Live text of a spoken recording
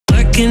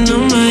working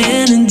on my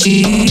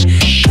energy.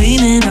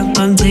 Cleaning up,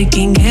 I'm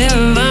taking care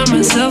of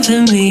myself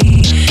and me.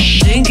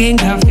 Drinking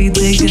coffee,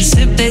 take a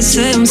sip, they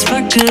say I'm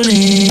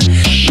sparkling.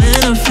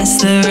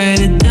 Manifest it, write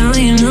it down,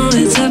 you know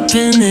it's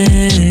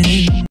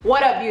happening.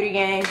 What up, beauty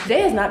gang?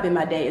 Today has not been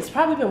my day. It's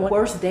probably been one of the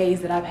worst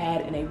days that I've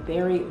had in a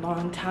very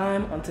long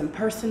time on some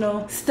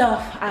personal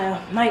stuff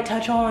I might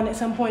touch on at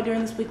some point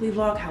during this weekly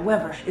vlog.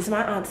 However, it's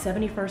my aunt's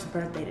 71st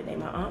birthday today.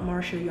 My Aunt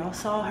Marsha, y'all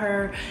saw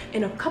her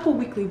in a couple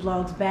weekly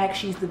vlogs back.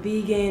 She's the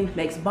vegan,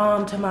 makes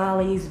bomb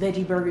tamales,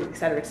 veggie burgers,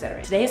 etc.,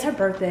 etc. Today is her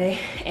birthday,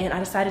 and I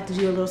decided to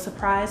do a little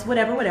surprise,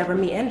 whatever,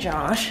 me and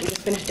Josh. We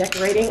just finished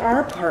decorating our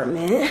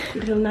apartment.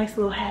 We did a nice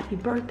little happy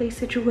birthday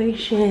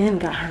situation.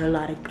 Got her a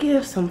lot of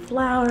gifts, some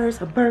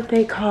flowers, a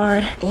birthday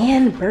card,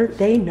 and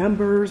birthday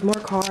numbers, more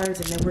cards,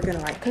 and then we're gonna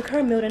like cook her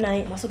a meal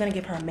tonight. I'm also gonna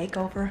give her a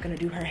makeover, gonna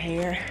do her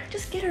hair,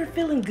 just get her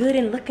feeling good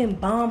and looking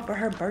bomb for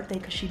her birthday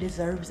because she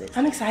deserves it.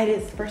 I'm excited.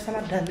 It's the first time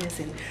I've done this,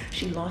 and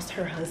she lost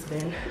her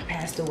husband,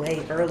 passed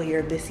away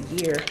earlier this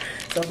year,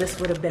 so this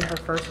would have been her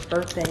first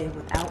birthday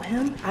without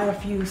him. I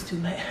refuse to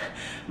let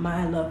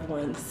my loved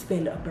ones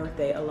spend a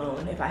birthday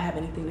alone if I have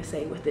anything to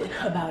say with it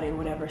about it or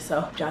whatever.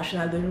 So Josh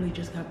and I literally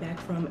just got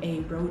back from a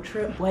road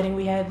trip wedding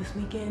we had this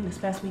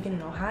past weekend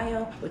in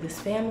Ohio with his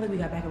family. We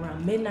got back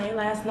around midnight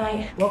last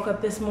night, woke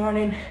up this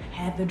morning,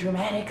 had the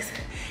dramatics,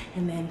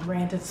 and then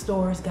ran to the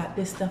stores, got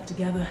this stuff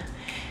together,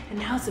 and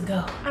now it's a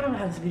go. I don't know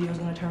how this video is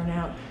gonna turn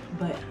out,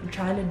 but I'm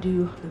trying to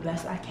do the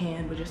best I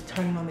can with just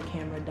turning on the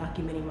camera,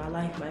 documenting my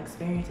life, my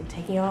experience, and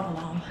taking y'all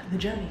along the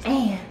journey.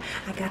 And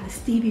I got the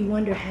Stevie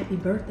Wonder happy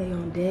birthday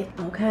on deck,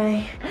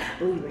 okay?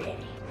 We ready.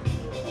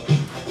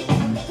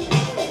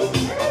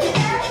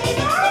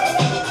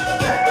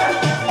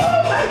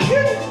 Oh my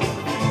goodness.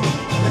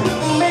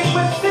 Make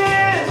my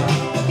stand.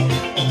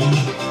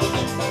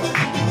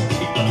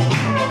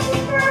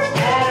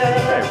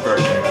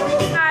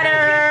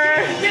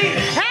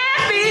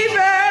 Happy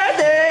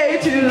birthday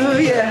to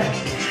you.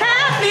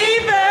 Happy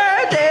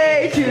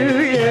birthday to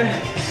you.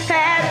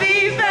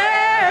 Happy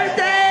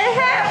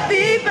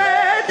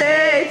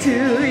birthday to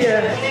you.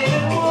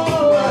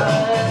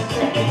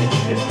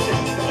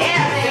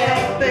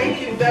 Yeah, thank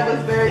you. That was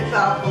very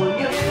thoughtful.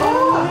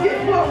 Oh, I'm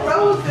getting more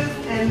roses,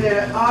 and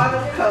they're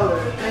autumn color.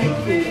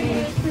 Thank you.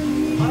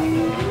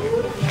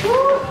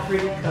 Ooh,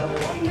 pretty color.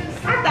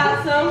 I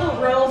got some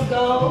little rose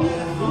gold.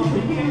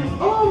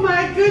 Oh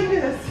my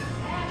goodness.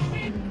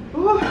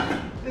 Ooh,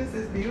 this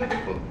is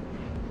beautiful.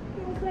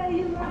 I'm glad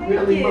you like it. I'm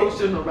really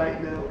emotional right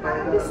now.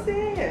 I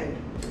understand.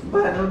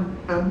 But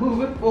I'm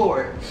moving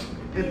forward.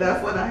 And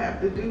that's what I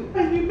have to do.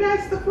 And you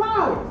match the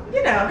flowers.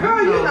 You know,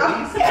 girl, you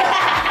know.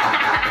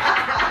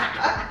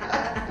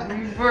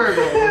 You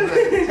Virgo,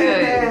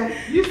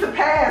 you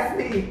surpassed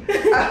me. I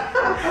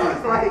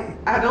was like,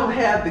 I don't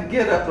have the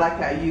get up like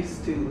I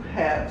used to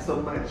have so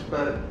much,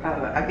 but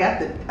I got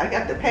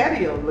the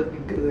patio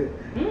looking good,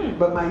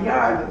 but my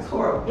yard looks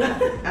horrible.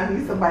 I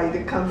need somebody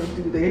to come and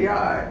do their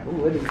yard. Ooh,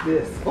 what is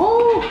this?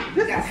 Oh,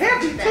 this is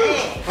heavy too.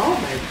 Oh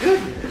my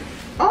goodness.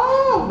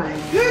 Oh my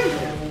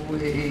goodness.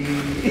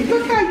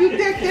 Look how you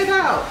decked it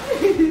out.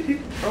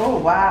 Oh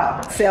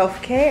wow.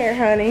 Self-care,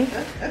 honey.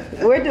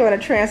 We're doing a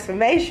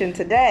transformation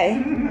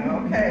today.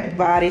 Okay.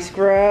 Body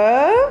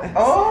scrub.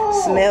 Oh.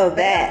 Smell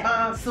that.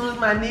 As soon as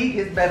my knee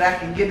gets better, I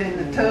can get in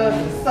the tub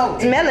and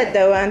soak. Smell it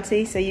though,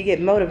 auntie, so you get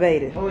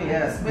motivated. Oh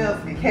yeah, it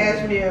smells the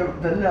cashmere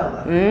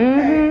vanilla.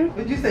 Okay.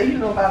 But you say you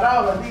know about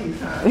all of these,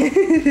 huh?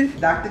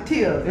 Dr.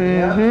 Teal's.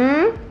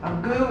 Yeah.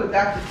 I'm good with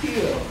Dr.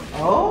 Teal.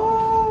 Oh.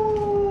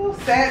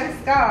 Satin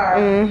scarf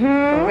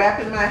for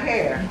wrapping my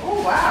hair.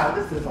 Oh wow,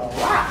 this is a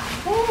lot.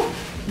 Ooh.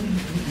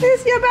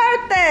 It's your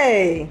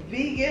birthday.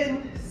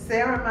 Vegan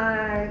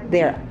ceramide.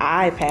 They're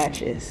eye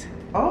patches.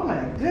 Oh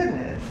my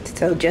goodness.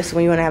 So just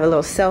when you want to have a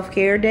little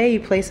self-care day, you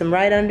place them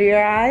right under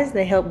your eyes.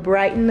 They help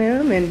brighten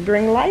them and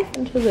bring life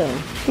into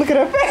them. Look at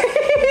her face.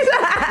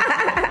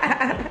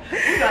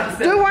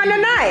 Do one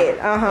tonight.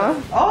 Oh.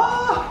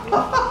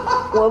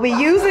 We'll be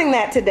using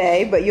that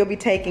today, but you'll be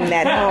taking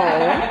that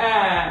home.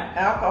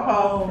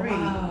 Alcohol free.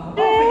 Wow.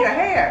 Oh, for your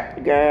hair.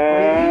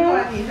 Girl.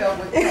 Well, you know I need help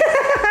with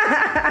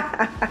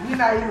that. You're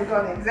not even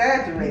going to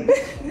exaggerate.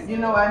 You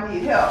know I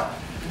need help.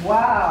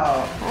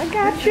 Wow. I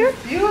got you.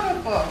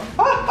 Beautiful.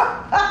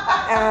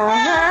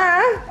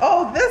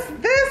 Oh, this.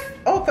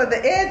 Oh, for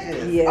the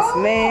edges. Yes,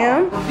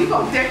 ma'am. You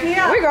going to deck me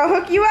out? We're going to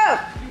hook you up.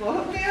 You going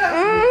to hook me up?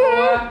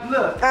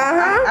 Look.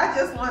 I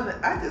just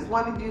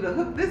wanted you to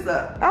hook this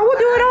up. I will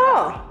do it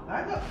all.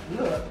 I know.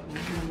 Look.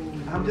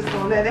 I'm just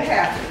gonna let it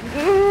happen.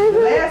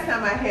 The last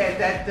time I had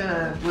that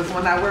done was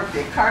when I worked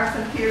at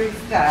Carson Peary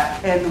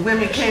Scott, and the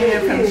women came in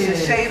from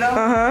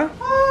Shiseido.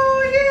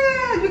 Oh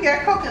yeah, you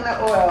got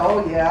coconut oil.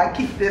 Oh yeah, I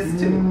keep this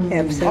too.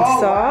 Epsom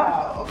salt.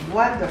 Wow.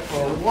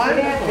 Wonderful,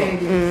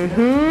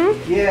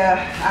 wonderful. Yeah,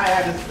 I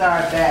had to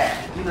start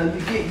back. You know, you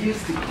get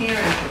used to caring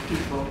for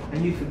people,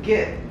 and you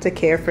forget to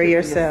care for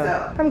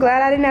yourself. I'm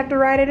glad I didn't have to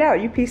write it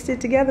out. You pieced it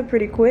together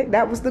pretty quick.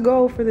 That was the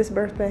goal for this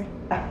birthday.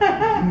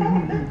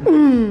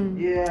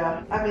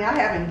 Yeah, I mean, I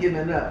haven't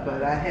given up,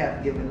 but I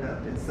have given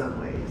up in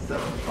some ways. So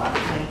I'm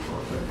thankful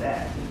for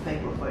that. I'm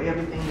thankful for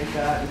everything that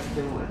God is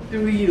doing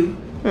through you.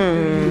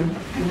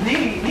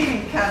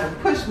 Nene kind of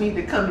pushed me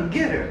to come and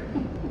get her.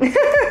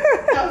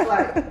 I was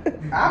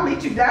like, I'll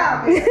meet you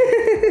down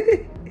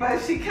there. But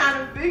she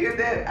kind of figured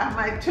that I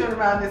might turn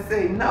around and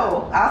say,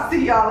 no, I'll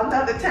see y'all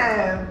another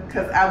time,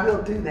 because I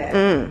will do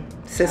that.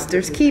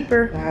 Sister's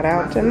keeper. Shout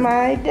out to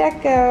my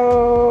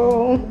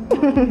Edeko.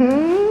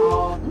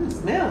 Oh, it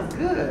smells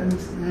good.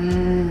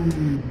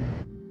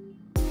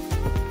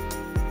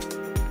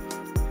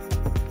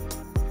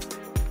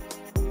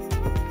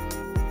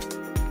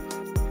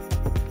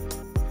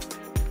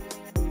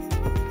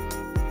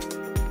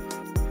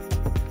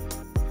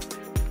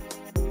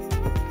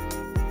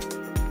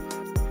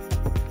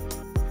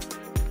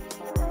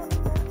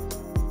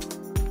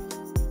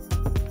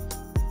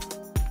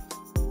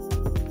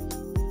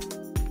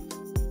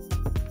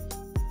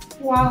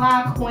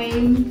 Voila,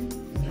 queen.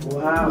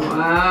 Wow.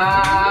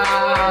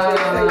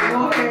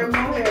 More hair,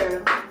 more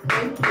hair.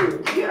 Thank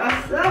you.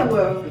 Yeah, so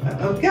well.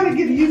 I'm gonna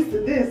get used to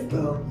this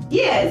though.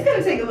 Yeah, it's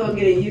gonna take a little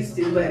getting used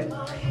to, but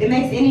it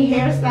makes any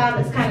hairstyle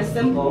that's kind of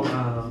simple.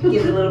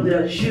 Gives a little bit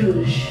of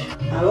zhuzh.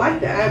 I like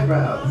the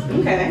eyebrows.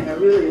 Okay. I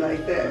really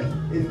like that.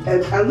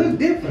 I look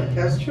different,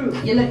 that's true.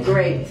 You look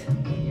great.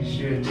 You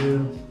sure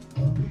do.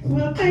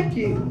 Well, thank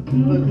you.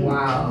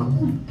 Wow.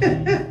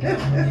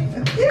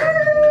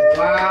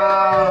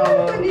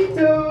 Wow.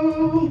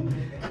 Bonito.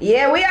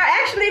 Yeah, we are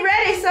actually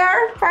ready,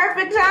 sir.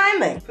 Perfect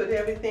timing. Put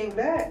everything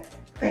back.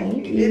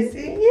 Thank you,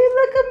 Issy. You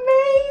look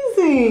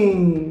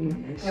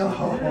amazing.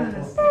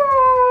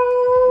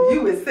 Oh.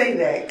 You would say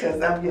that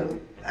because I'm your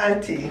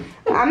auntie.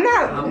 I'm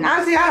not.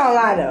 Honestly, I don't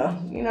lie though.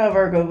 You know,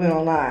 Virgo, we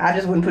don't lie. I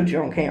just wouldn't put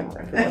you on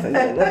camera if it wasn't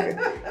good.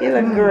 You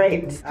look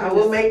great. I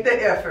will make the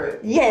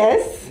effort.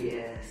 Yes. Yes.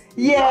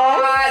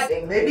 Yes.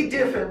 It may be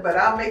different, but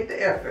I'll make the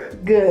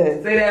effort.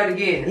 Good. Say that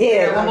again.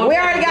 Yeah, we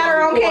already got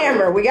her on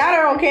camera. We got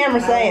her on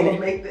camera saying I will it.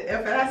 make the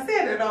effort. I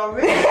said it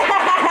already.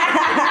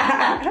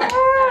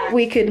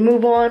 We could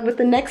move on with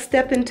the next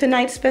step in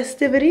tonight's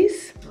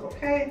festivities.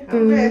 Okay,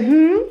 I'm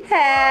ready.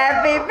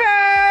 Happy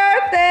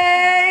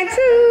birthday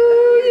to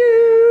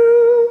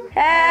you.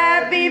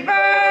 Happy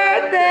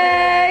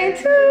birthday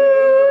to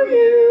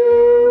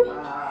you.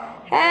 Wow.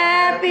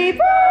 Happy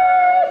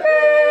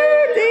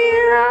birthday,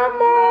 dear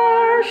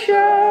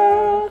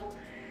Marcia.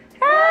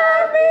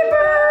 Happy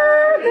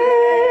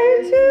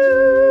birthday to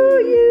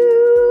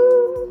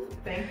you.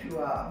 Thank you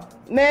all.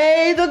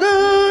 May the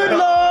good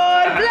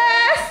Lord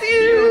bless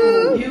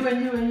you. You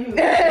and you and you.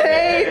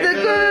 May the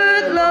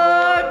good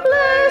Lord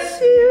bless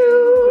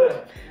you.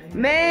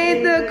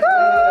 May the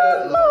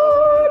good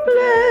Lord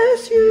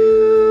bless you.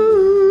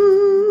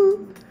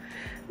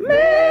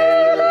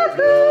 May the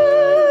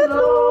good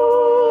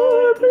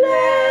Lord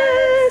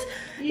bless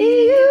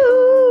you.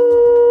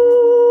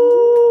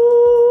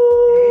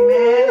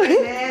 Amen,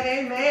 amen,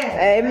 amen.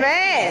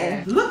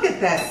 Amen. Look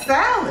at that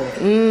salad.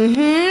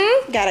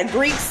 Got a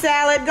Greek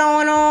salad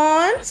going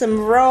on, some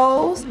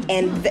rolls,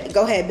 and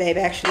go ahead, babe.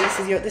 Actually, this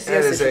is your That is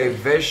situation. a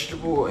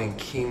vegetable and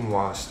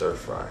quinoa stir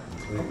fry.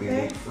 Completely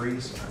meat free,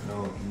 so I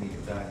know if you meet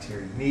your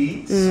dietary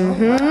needs.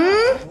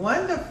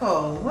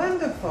 Wonderful,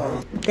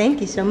 wonderful. Thank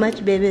you so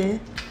much, baby.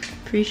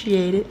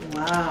 Appreciate it.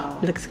 Wow.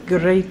 Looks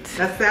great.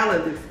 That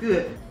salad looks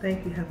good.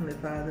 Thank you, Heavenly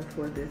Father,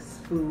 for this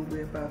food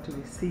we're about to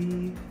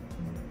receive.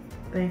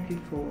 Thank you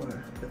for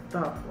the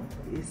thoughtful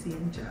Issy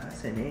and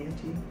Josh and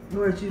Angie.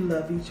 Lord, you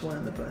love each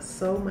one of us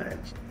so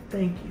much.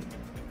 Thank you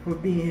for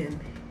being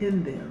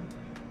in them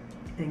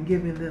and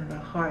giving them the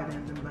heart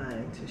and the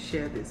mind to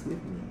share this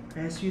with me.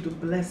 I ask you to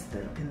bless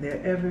them in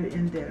their every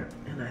endeavor,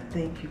 and I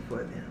thank you for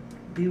them.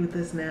 Be with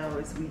us now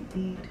as we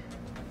eat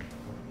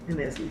and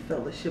as we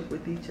fellowship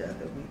with each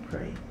other, we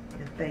pray.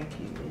 And thank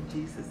you in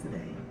Jesus'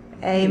 name.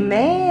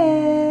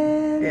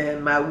 Amen.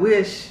 And my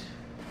wish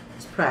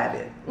is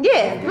private.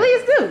 Yeah,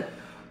 please do.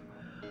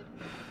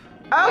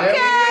 Okay.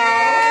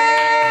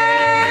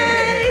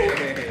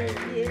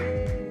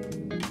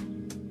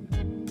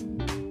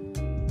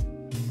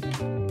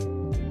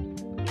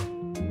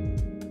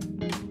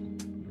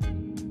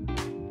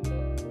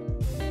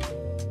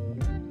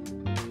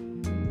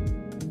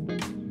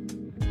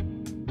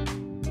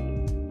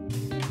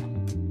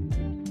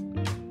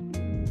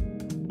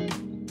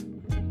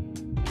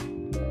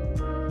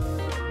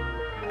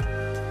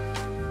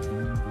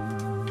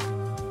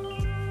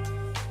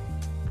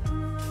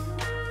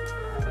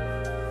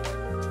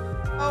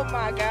 Oh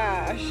my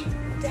gosh,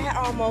 that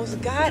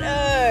almost got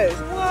us.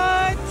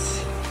 What?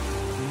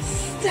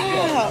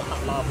 Stop.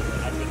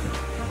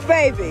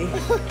 Baby.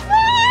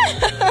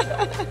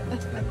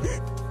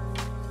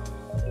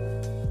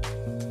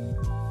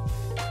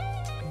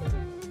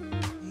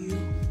 You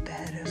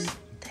better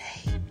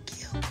thank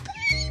you,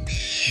 baby.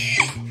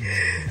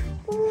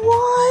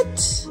 What?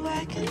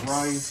 Black and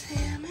Rice.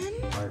 salmon?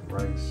 White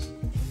rice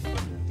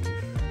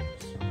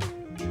underneath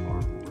some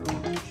charred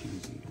grilled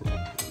cheesy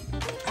broccoli.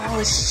 Oh,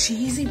 it's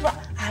cheesy, bro.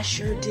 I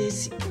sure did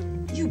see.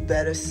 You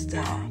better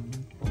stop.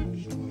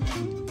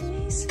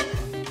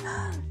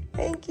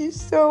 Thank you. you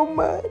so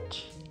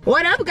much.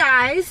 What up,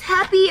 guys?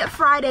 Happy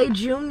Friday,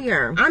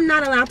 Junior. I'm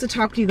not allowed to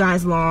talk to you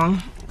guys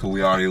long. Cause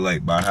we already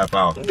late by a half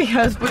hour.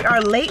 Because we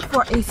are late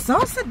for a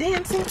salsa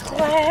dancing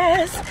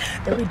class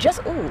that we just,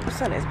 ooh, the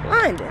sun is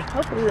blinding.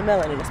 Hopefully the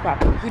melanin is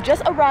popping. We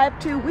just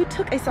arrived to. We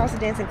took a salsa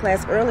dancing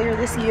class earlier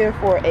this year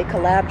for a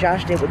collab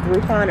Josh did with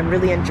Groupon and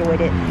really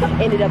enjoyed it.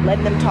 Ended up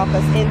letting them talk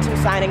us into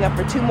signing up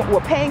for 2 more, we're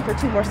paying for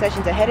 2 more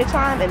sessions ahead of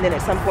time, and then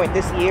at some point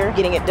this year,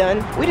 getting it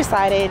done. We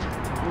decided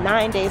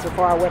 9 days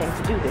before our wedding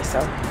to do this, so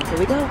here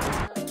we go.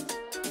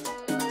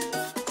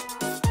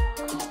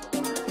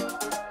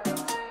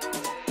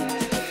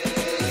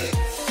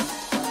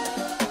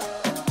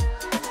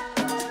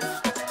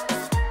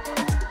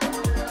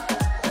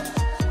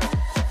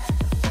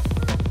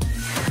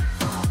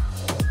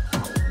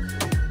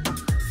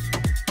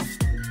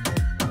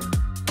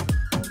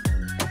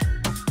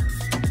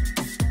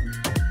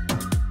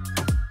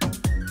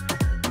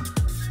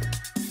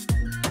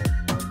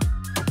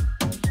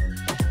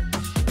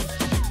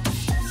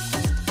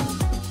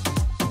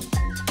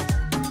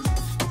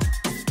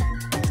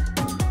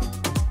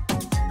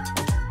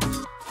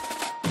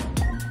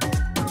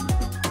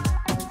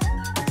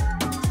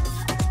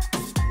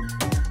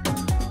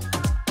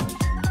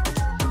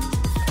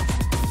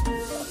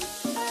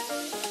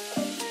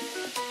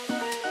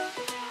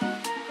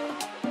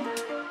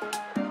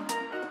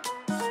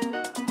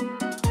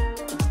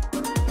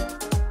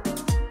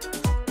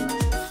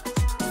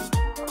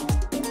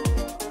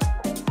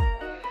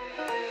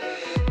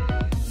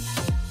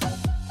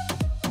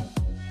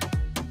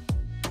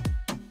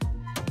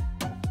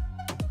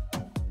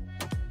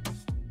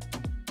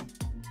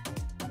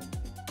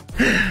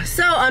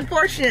 So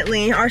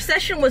unfortunately, our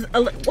session was,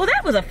 well,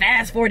 that was a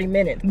fast 40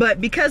 minutes. But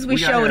because we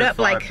showed up,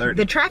 like,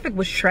 the traffic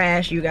was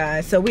trash, you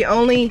guys. So we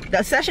only,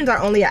 the sessions are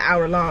only an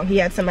hour long. He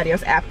had somebody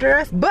else after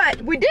us.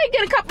 But we did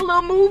get a couple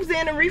little moves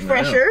in and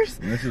refreshers.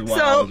 Yeah, this is why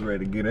I was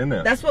ready to get in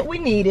there. That's what we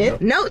needed.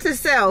 Yep. Note to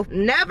self,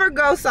 never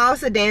go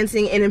salsa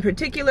dancing, and in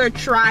particular,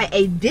 try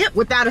a dip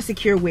without a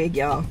secure wig,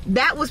 y'all.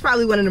 That was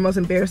probably one of the most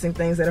embarrassing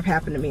things that have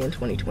happened to me in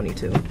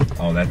 2022.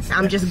 Oh,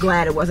 I'm just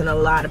glad it wasn't a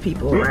lot of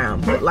people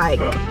around, but like...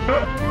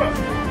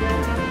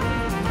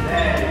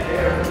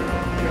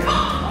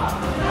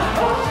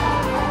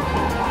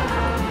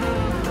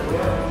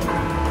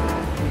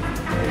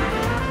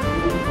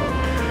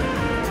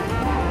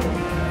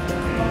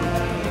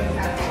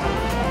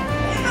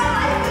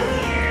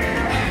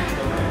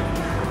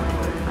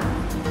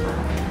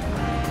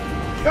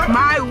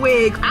 My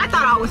wig, I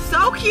thought I was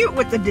so cute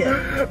with the dip.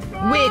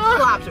 Wig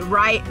flopped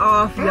right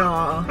off,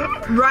 y'all.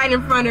 Right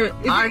in front of, is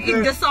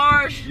it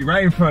Desarge? You're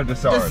right in front of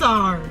Desarge.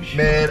 Desarge.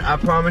 Man, I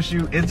promise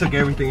you, it took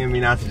everything in me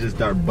not to just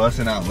start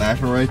busting out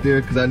laughing right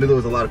there, because I knew there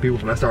was a lot of people.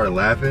 When I started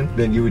laughing,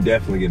 then you would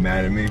definitely get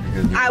mad at me,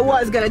 because I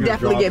was gonna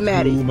definitely get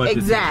mad at you.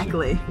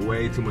 Exactly.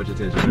 Way too much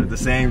attention, but at the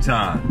same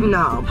time.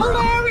 No, bro.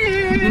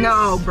 Hilarious.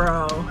 No,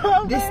 bro.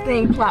 This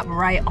thing plopped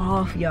right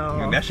off,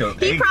 y'all.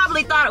 He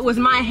probably thought it was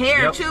my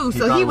hair too,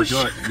 so he was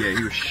yeah,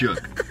 he was shook.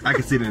 I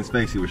could see it in his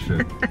face, he was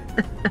shook.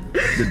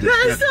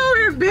 That's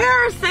so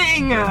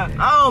embarrassing.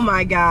 Oh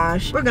my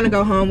gosh. We're gonna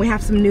go home. We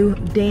have some new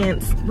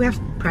dance. We have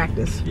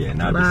practice. Yeah,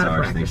 not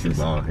Desarge thinks you're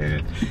bald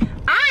head.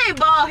 I ain't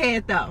bald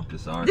head though.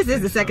 This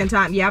is the second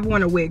time. Yeah, I've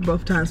worn a wig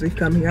both times we've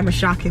come here. I'm gonna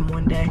shock him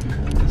one day.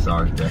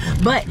 Desarge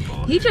definitely. But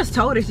he just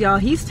told us, y'all,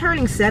 he's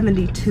turning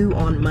 72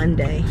 on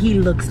Monday. He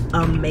looks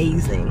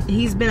amazing.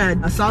 He's been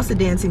a salsa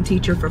dancing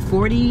teacher for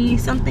 40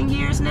 something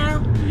years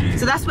now. Yeah.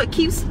 So that's what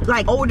keeps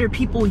like older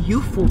people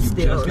youthful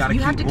still.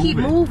 You have to keep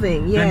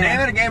moving. Yeah. The name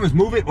of the game is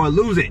move it or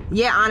lose it.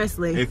 Yeah,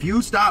 honestly. If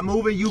you stop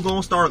moving, you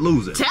gonna start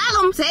losing.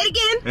 Tell him, say it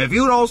again. If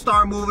you don't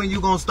start moving, you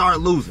gonna start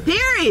losing.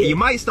 Period. You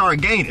might start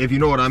gaining, if you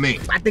know what I mean.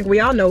 I think we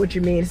all know what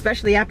you mean,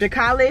 especially after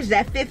college.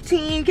 That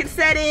 15 can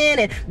set in,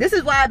 and this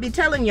is why I be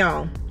telling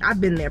y'all, I've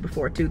been there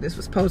before too. This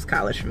was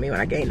post-college for me when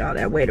I gained all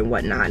that weight and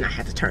whatnot, and I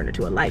had to turn it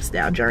to a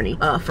lifestyle journey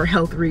for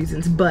health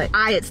reasons. But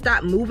I had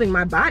stopped moving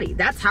my body.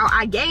 That's how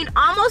I gained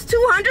almost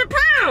 200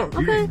 pounds.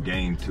 You didn't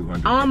gain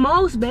 200.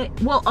 Almost,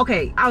 well,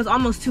 okay, I was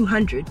almost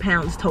 200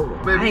 pounds total.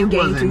 Baby, I ain't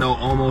gained no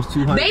almost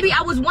 200. Baby,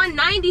 I was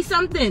 190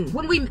 something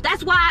when we.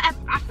 That's why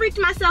I freaked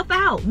myself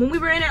out when we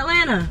were in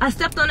Atlanta. I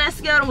stepped on that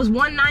scale and was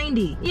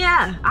 190.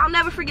 Yeah, I'll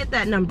never forget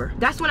that number.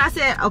 That's when I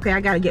said, okay,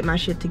 I gotta get my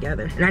shit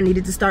together, and I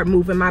needed to start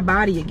moving my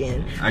body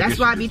again. That's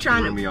why I be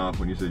trying to. Me off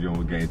when you said you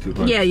only gained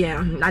 200.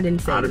 Yeah, I didn't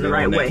say it in the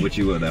right way. With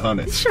you with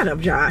 100. Shut up,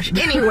 Josh.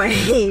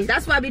 Anyway,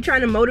 that's why I be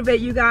trying to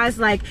motivate you guys.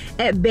 Like,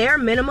 at bare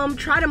minimum,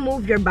 try to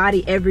move your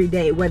body every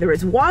day, whether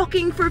it's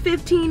walking for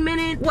 15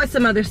 minutes. What's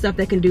some other stuff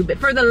that can do? But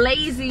for the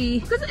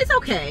lazy, because it's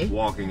okay.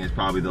 Walking is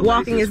probably the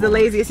walking laziest. Is the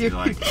laziest.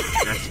 Like,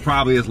 that's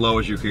probably as low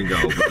as you can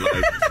go. But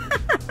like,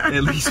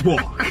 at least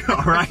walk.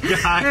 All right,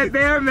 guys. At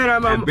bare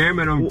minimum. At bare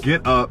minimum,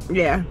 get up.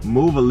 Yeah.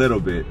 Move a little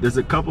bit. There's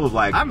a couple of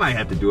like, I might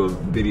have to do a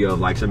video of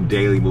like some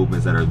daily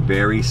movements that are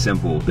very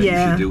simple that you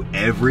should do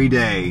every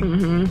day,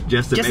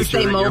 just to make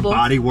sure that your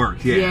body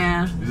works.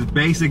 Yeah. Just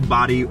basic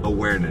body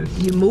awareness.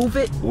 You move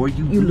it or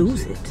you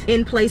lose it.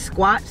 In place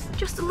squats,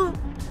 just a little,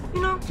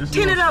 you know, just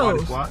 10 of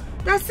those. Squat.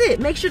 That's it.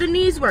 Make sure the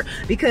knees work.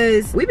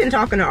 Because we've been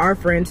talking to our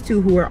friends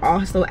too who are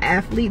also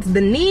athletes.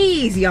 The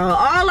knees, y'all.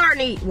 All our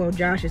knees. Well,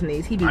 Josh's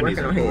knees. He be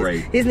working on his.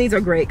 Great. His knees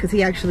are great because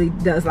he actually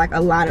does like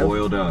a lot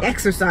of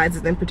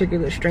exercises in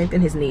particular to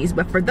strengthen his knees.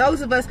 But for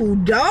those of us who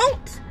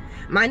don't,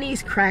 my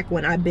knees crack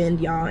when I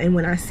bend, y'all, and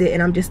when I sit,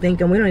 and I'm just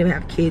thinking, we don't even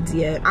have kids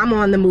yet. I'm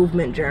on the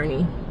movement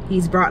journey.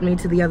 He's brought me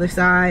to the other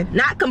side.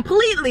 Not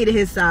completely to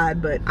his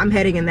side, but I'm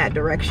heading in that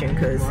direction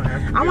because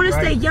I want to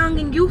stay young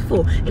and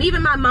youthful. And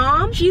even my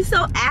mom, she's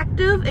so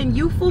active and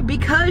youthful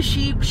because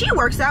she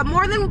works out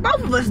more than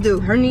both of us do.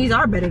 Her knees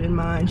are better than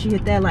mine. She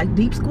hit that like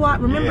deep squat,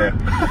 remember?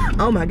 Yeah.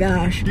 Oh my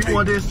gosh. You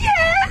want this?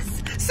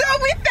 Yes! So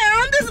we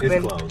found this.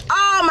 It's closed.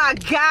 Oh my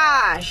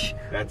gosh.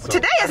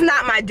 Today is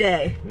not my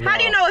day. No. How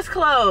do you know it's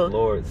closed?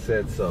 Lord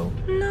said so.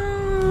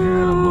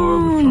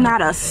 No,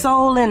 not a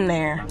soul in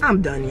there. I'm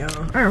done,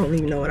 y'all. I don't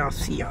even know what I'll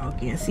see y'all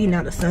again. See,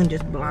 now the sun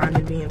just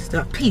blinded me and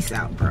stuff. Peace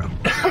out, bro.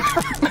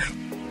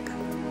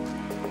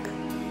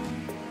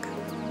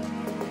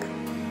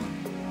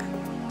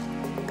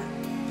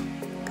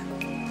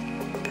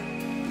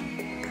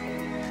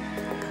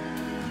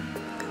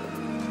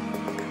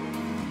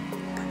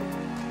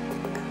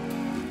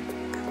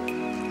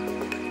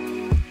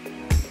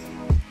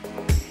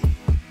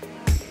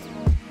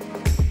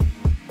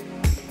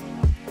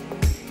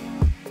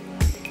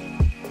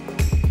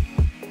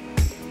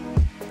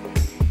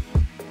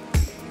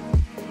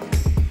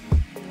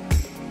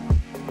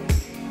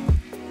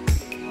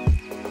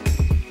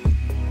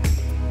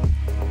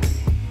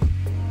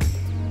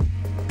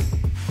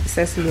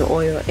 Sesame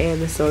oil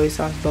and the soy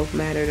sauce both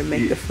matter to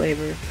make the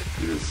flavor.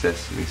 You're the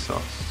sesame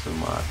sauce to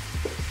my.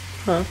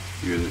 Huh?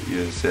 You're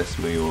the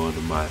sesame oil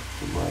to my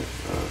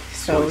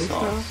soy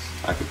sauce.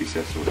 I could be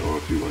sesame oil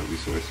if you want to be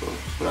soy sauce,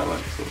 but I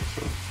like soy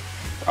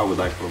sauce. I would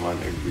like for my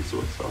name to be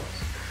soy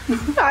sauce.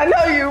 I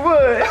know you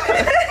would.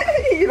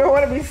 You don't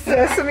want to be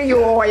sesame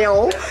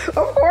oil. Of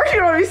course you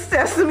don't want to be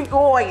sesame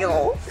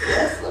oil.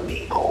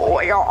 Sesame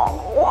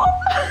oil.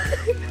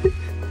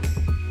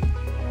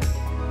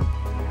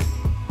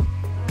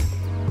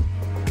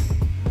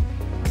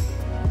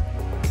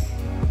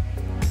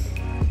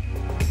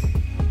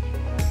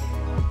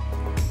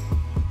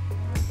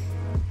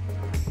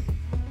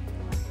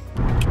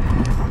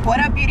 What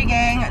up, Beauty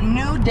Gang?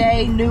 New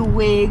day, new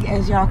wig,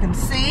 as y'all can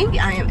see.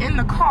 I am in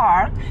the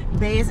car.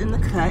 Bay is in the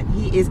cut.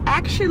 He is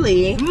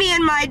actually me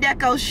and my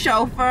Edeko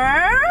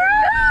chauffeur.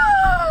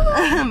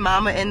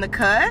 Mama in the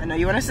cut. I know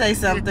you want to say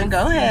something.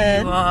 Go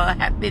ahead.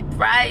 Happy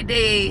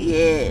Friday.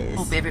 Yes.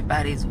 Hope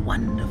everybody's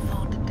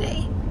wonderful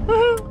today.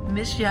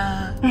 Miss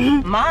ya.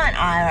 Ma and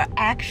I are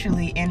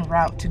actually en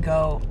route to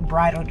go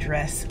bridal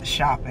dress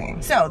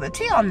shopping. So the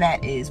tea on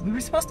that is we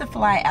were supposed to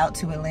fly out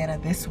to Atlanta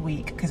this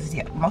week because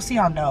most of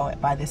y'all know it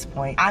by this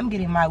point. I'm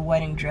getting my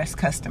wedding dress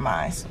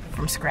customized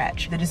from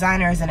scratch. The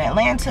designer is in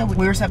Atlanta.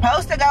 We were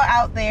supposed to go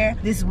out there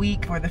this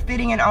week for the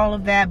fitting and all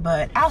of that,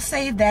 but I'll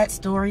save that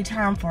story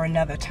time for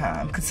another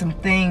time because some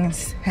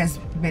things has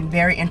been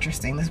very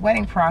interesting. This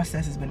wedding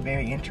process has been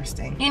very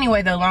interesting.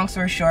 Anyway, though, long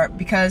story short,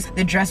 because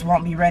the dress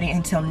won't be ready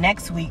until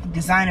next week,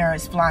 designer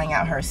is flying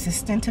out her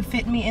assistant to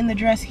fit me in the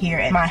dress here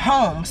at my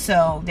home.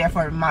 So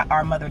therefore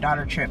our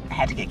mother-daughter trip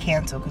had to get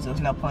canceled because there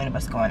was no point of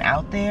us going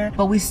out there.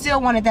 But we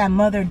still wanted that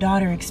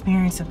mother-daughter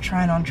experience of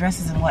trying on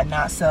dresses and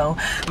whatnot. So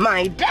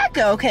my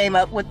Edeko came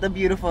up with the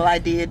beautiful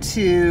idea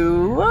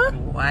to...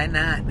 Why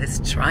not? Let's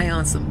try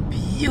on some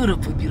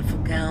beautiful, beautiful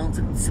gowns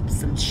and sip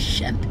some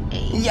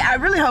champagne. Yeah, I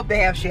really hope they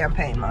have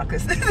champagne, Ma,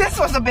 because this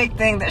was a big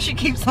thing that she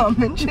keeps on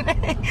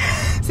mentioning.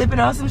 Sipping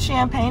on some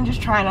champagne,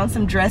 just trying on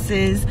some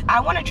dresses. I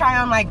want to try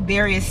on like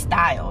various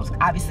styles.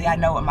 Obviously, I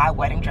know what my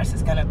wedding dress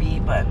is gonna be,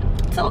 but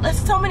so there's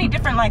so many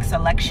different like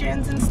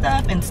selections and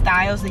stuff and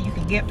styles that you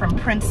can get from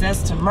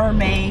princess to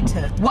mermaid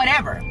to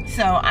whatever.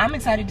 So I'm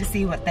excited to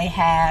see what they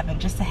have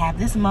and just to have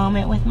this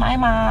moment with my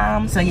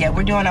mom. So yeah,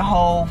 we're doing a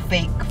whole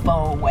fake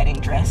faux wedding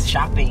dress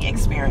shopping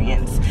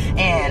experience,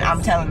 and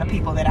I'm telling the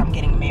people that I'm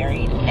getting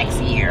married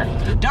next year.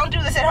 Don't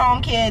do this at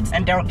home, kids,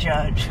 and don't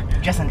judge.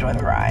 Just enjoy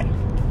the ride.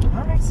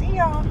 All right, see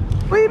y'all.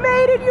 We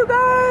made it, you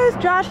guys.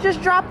 Josh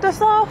just dropped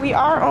us off. We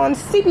are on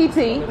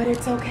CPT, but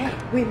it's okay.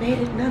 We made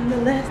it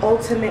nonetheless.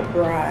 Ultimate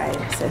Bride.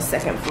 Says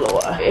second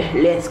floor.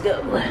 Let's go.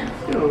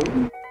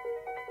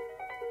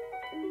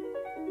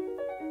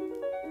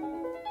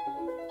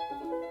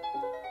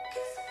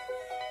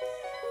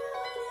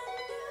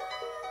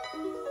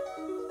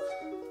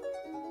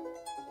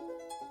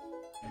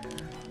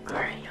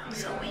 Alright, y'all,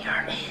 so we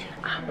are in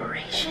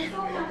operation.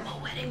 A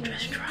wedding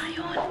dress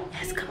try-on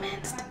has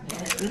commenced.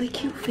 It's a really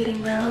cute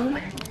fitting room.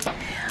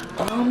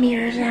 All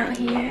mirrors out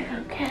here,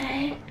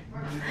 okay?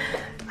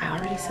 I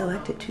already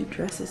selected 2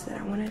 dresses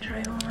that I want to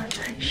try on.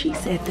 She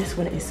said this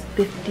one is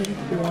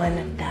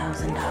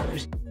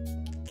 $51,000.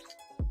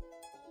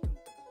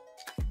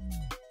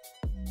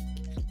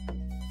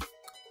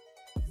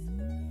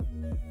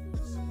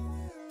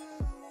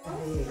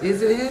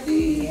 Is it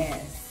heavy?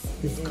 Yes.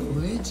 It's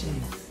gorgeous.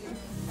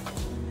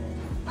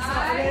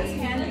 Hi,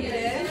 Candy.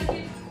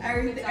 I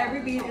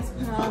Every bead is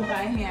put on by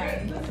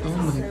hand. Oh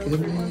my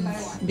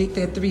goodness. Make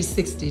that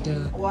 360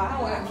 though.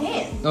 Wow, I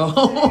can't.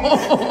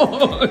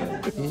 Oh,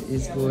 it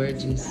is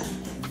gorgeous.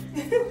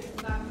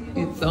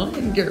 It's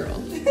on, girl.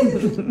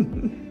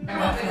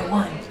 For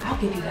one, I'll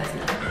give you guys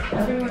another.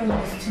 Everyone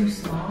was too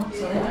small, so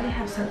they only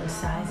have certain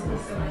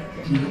sizes. Like,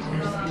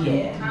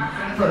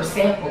 yeah, for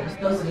samples.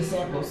 Those are the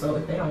samples, so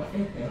if they don't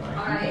fit, then like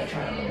you can't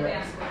try on the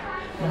rest.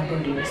 My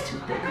booty is too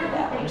thick for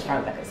that one. It's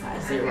probably like a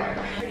size 0.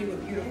 Pretty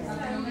but beautiful.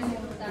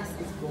 This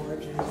is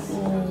gorgeous.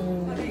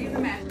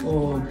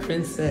 Oh,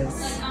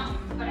 princess.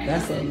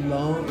 That's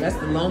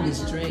the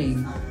longest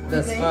string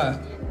thus far.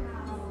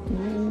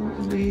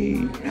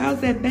 Holy, how's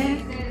that back?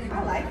 I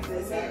like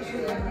this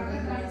actually.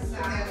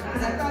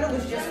 Because I thought it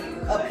was just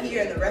up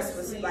here and the rest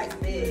was like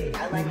big.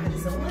 I like that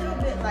it's a little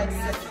bit like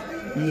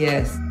symmetry.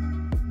 Yes.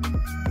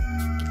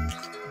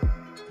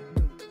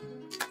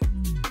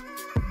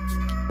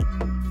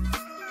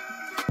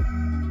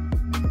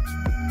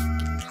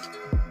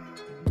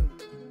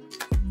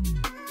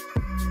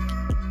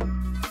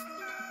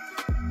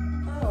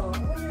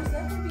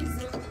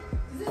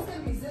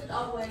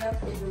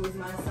 If it was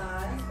my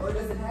size, or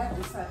does it have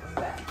this type of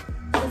back?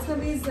 So it's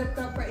gonna be zipped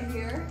up right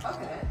here.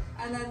 Okay.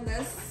 And then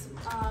this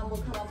will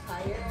come up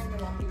higher and the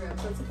lumpy rib.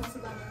 So it's supposed to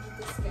go underneath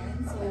the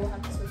skin, so we'll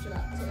have to switch it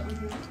up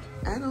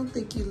too. I don't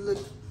think you look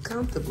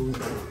comfortable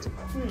with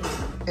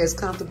it. As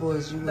comfortable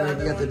as you were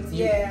the other.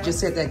 You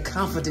just had that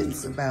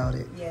confidence about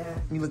it. Yeah.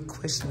 You look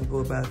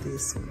questionable about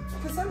this one.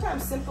 Because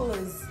sometimes simple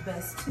is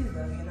best too,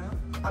 though, you know?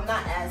 I'm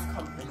not as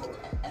comfortable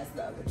as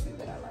the other two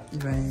that I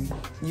like. Right.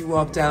 You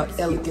walked out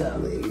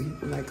elegantly,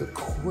 like a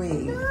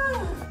queen.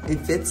 It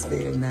fits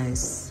very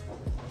nice.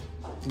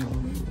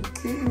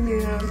 Okay,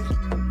 now.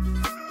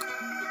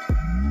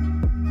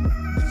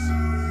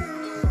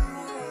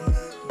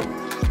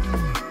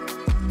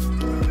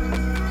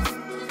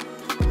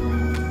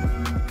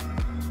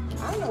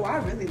 I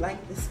really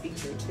like this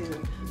feature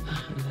too.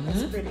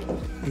 It's pretty.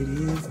 It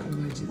is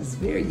gorgeous. It's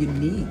very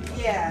unique.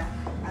 Yeah,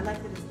 I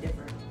like that it's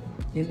different.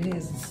 And it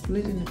has a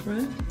split in the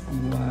front.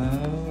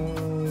 Wow.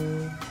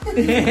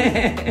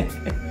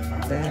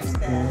 That's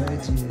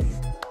gorgeous.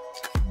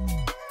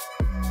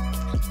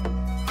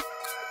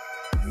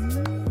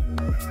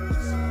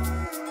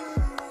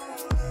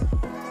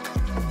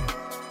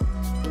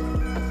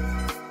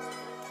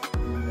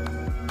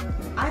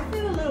 I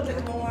feel a little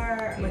bit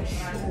more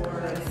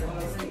mature,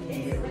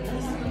 sophisticated.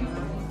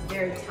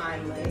 Very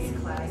timeless,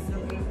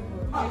 classic.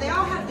 Oh, they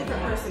all have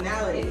different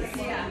personalities.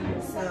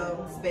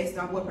 So it's based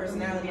on what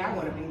personality I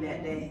want to be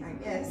that day, I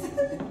guess.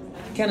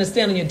 Kind of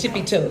stand on your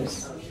tippy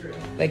toes,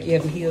 like you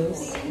have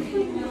heels.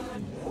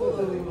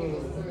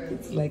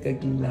 It's like a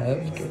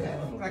glove,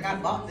 girl. Like I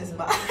bought this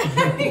box.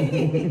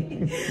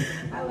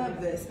 I love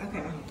this.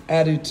 Okay.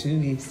 I do too,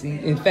 you see.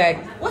 In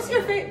fact, what's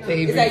your favorite?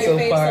 Is that your so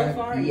favorite far? so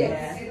far?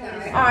 Yes.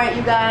 Yeah. All right,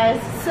 you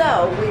guys.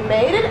 So we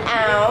made it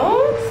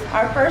out.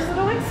 Our first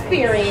little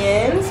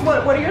experience.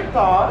 What are your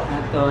thoughts?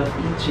 I thought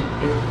each and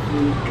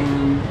every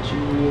gown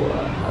jewel.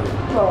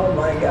 Oh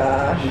my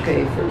gosh.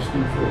 Okay, first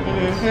and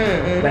foremost.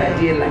 But I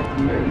did like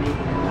the mermaid.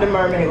 The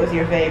mermaid was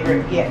your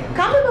favorite. Yeah.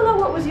 Comment below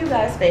what was you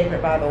guys'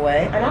 favorite, by the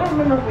way. And I don't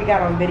remember if we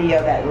got on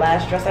video that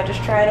last dress I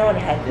just tried on.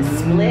 It had this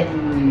split.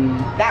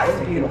 That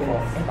was beautiful.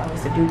 If I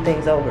was to do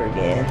things over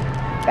again,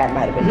 that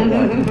might have been the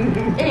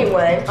one.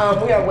 Anyway,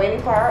 we are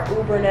waiting for our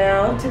Uber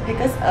now to pick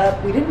us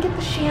up. We didn't get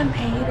the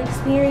champagne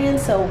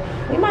experience, so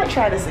we might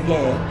try this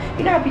again.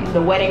 You know how people,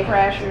 the wedding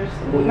crashers?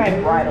 We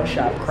might bridal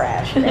shop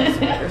crash next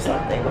week or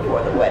something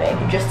before the wedding,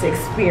 just to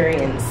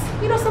experience,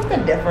 you know,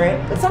 something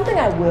different. But something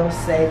I will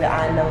say that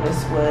I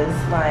noticed was,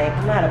 like,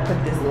 I'm not gonna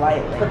put this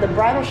lightly, but the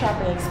bridal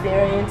shopping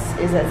experience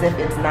is as if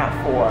it's not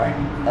for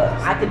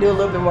us. I could do a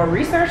little bit more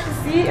research to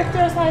see if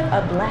there's like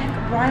a black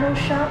bridal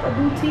shop or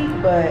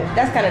boutique, but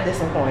that's kind of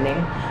disappointing.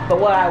 But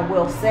what I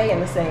will say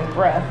in the same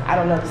breath, I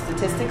don't know the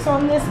statistics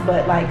on this,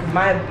 but like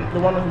the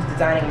woman who's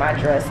designing my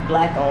dress,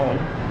 black owned,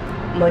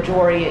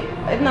 majority,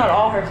 if not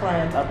all her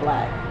clients are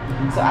black.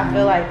 So I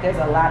feel like there's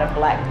a lot of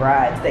black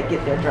brides that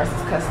get their dresses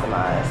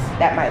customized.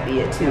 That might be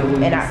it too.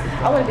 And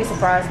I wouldn't be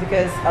surprised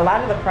because a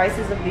lot of the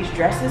prices of these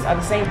dresses are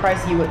the same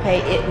price you would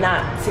pay, it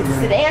not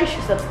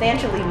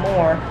substantially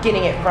more,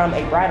 getting it from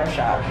a bridal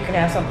shop. You can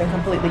have something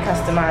completely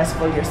customized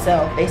for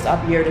yourself based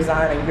off your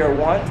design and your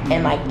wants,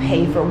 and like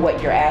pay for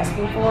what you're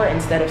asking for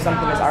instead of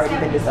something that's already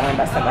been designed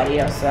by somebody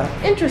else. So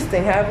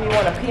interesting, however you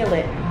want to peel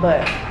it.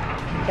 But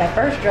that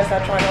first dress I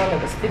tried on,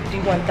 it was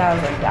 $51,000.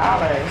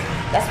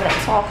 That's what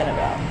I'm talking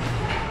about.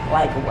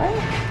 Like, what?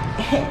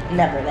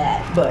 Never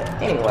that. But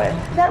anyway,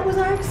 that was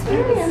our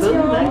experience, So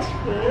y'all. much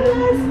fun.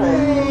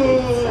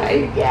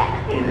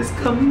 Yeah. It is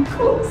coming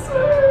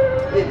closer.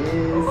 It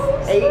is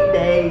 8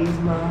 days,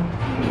 Mom.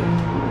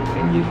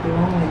 And you're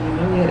glowing. You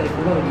know you had a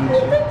glow, didn't I you?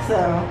 think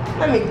so.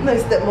 Let me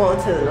step more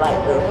into the light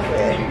real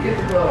quick.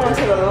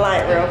 Onto the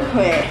light real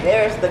quick.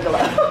 There's the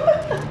glow.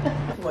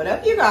 What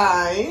up, you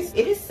guys?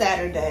 It is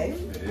Saturday.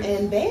 It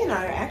And Bay and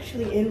I are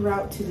actually en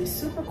route to the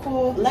super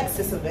cool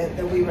Lexus event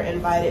that we were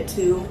invited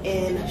to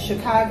in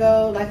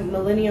Chicago, like a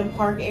Millennium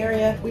Park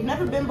area. We've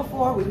never been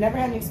before. We've never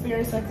had an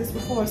experience like this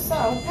before. So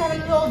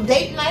having a little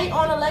date night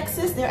on a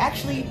Lexus. They're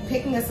actually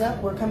picking us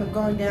up. We're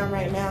going down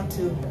right now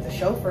to the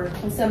chauffeur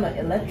in some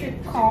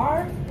electric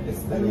car. It's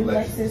a new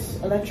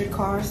Lexus electric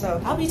car.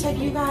 So I'll be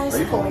taking you guys. Are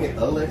you calling it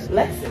a Lexus?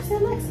 Lexus. It's a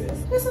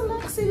Lexus. It's a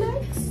Lexi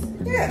Lex.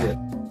 Yeah.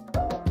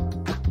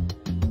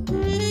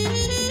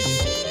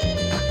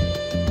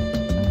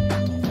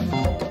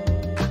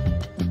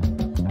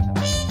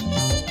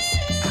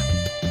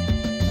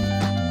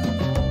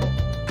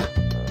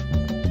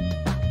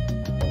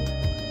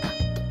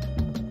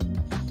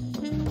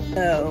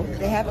 So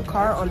they have a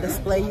car on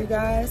display, you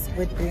guys,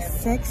 with this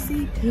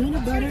sexy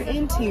peanut butter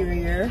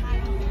interior.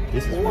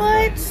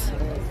 What?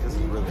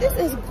 This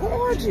is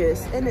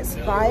gorgeous, and it's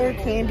fire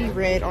candy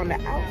red on the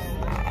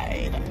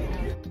outside.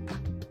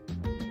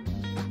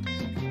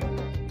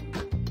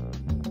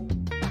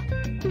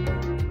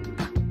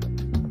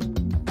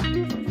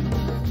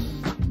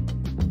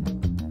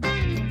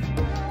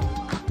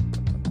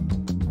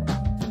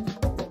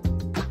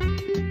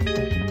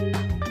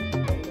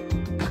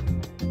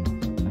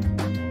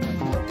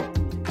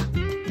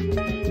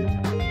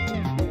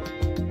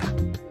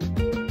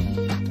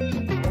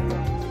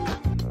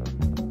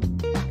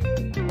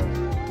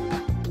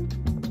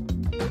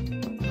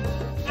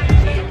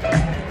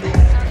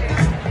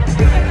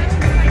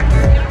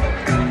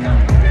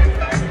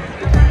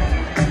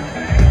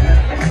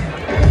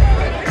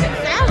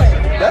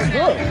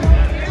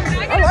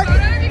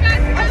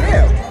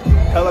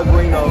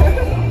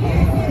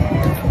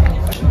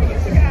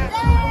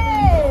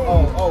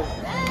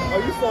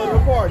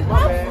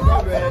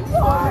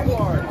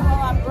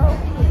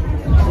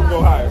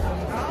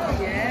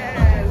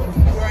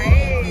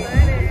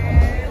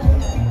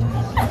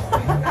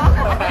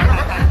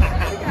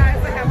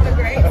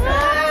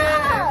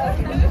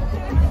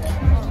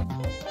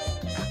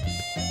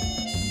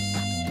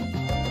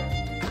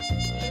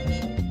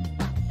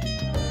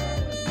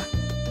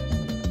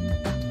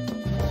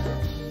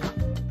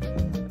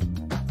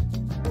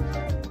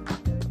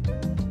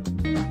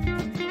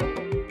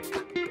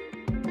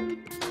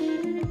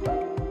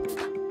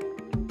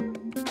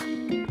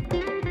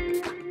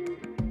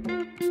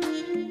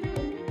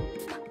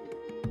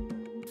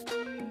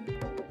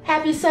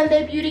 Happy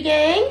Sunday, Beauty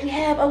Gang. We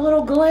have a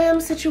little glam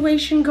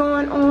situation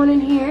going on in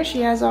here. She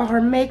has all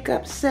her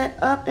makeup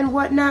set up and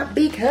whatnot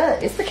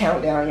because it's the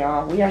countdown,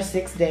 y'all. We are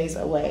 6 days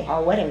away.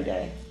 Our wedding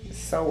day. It's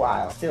so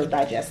wild. Still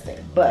digesting.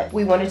 But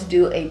we wanted to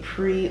do a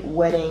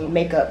pre-wedding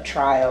makeup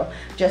trial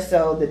just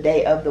so the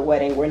day of the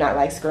wedding we're not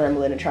like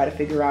scrambling and try to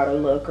figure out a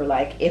look or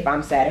like if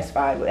I'm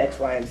satisfied with X,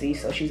 Y, and Z.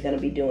 So she's gonna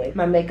be doing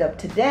my makeup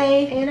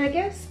today, and I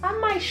guess I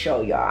might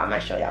show y'all.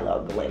 A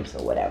little glimpse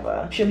or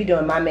whatever. She'll be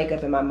doing my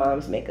makeup and my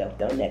mom's makeup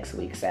though next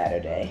week,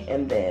 Saturday.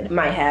 And then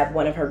might have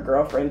one of her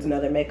girlfriends,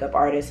 another makeup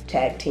artist,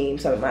 tag team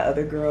some of my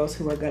other girls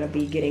who are gonna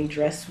be getting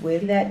dressed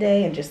with that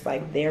day and just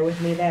like there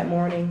with me that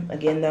morning.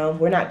 Again though,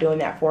 we're not doing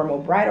that formal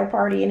bridal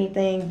party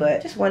anything,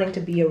 but just wanting to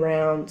be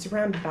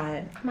surrounded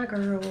by my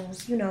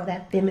girls, you know,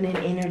 that feminine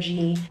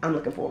energy. I'm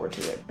looking forward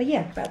to it. But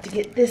yeah, about to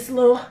get this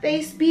little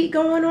face beat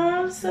going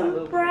on,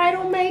 some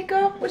bridal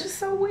makeup, which is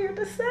so weird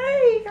to say.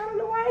 I don't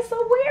know why it's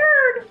so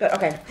weird. But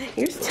okay,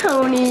 here's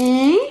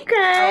Tony.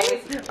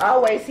 Okay,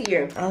 always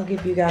here. I'll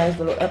give you guys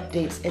little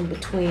updates in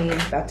between.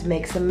 About to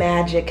make some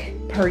magic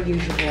per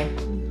usual.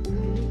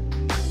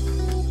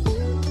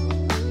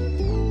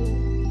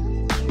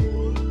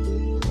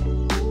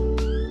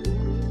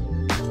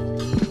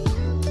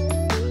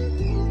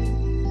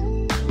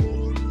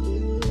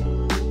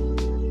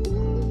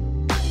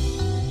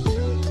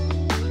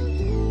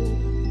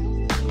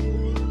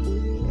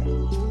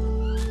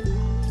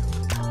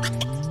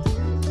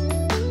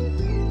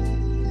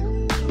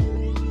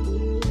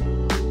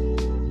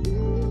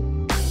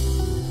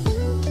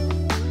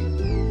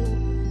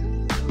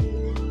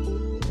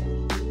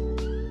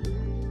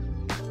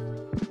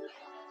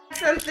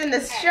 Something to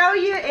show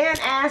you and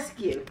ask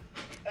you.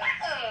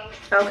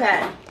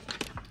 Okay.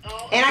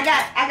 And I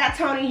got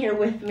Tony here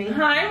with me.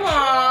 Hi,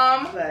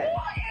 Mom. But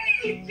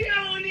Hey,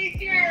 Tony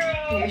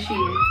girl. here she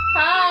is.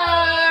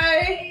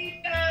 Hi.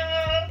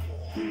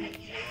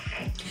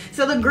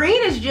 So the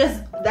green is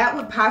just, that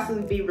would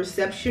possibly be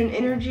reception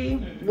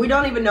energy. We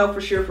don't even know for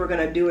sure if we're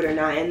gonna do it or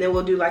not. And then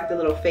we'll do like the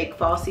little fake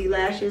falsy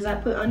lashes I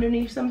put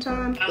underneath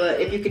sometimes.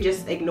 But if you could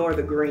just ignore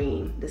the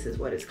green, this is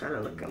what it's kind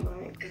of looking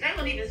like. Cause I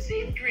don't even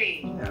see the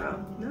green.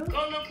 No. Go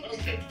a little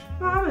closer.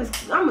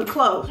 I'm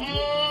close.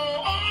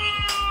 Oh,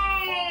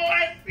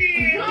 I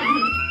see.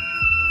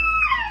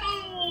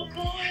 Oh,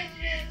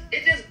 gorgeous.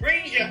 It just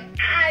brings your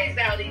eyes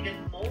out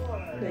even more.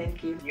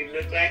 Thank you. You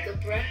look like a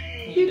bride.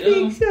 You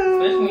think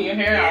so? Especially when your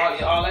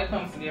hair, all that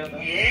comes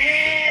together.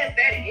 Yes,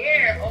 that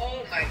hair.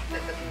 Oh my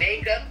goodness, the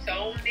makeup,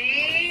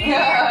 Tony.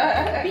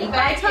 Beat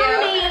by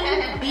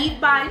Tony. Beat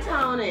by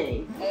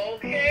Tony.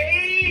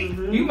 Okay.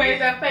 You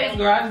made that face,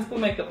 girl. I just put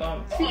makeup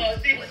on. Oh,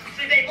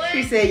 see they what?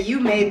 She said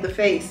you made the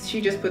face. She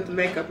just put the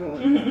makeup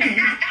on.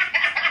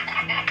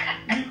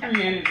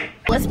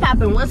 What's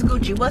poppin'? What's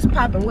Gucci? What's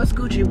poppin'? What's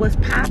Gucci? What's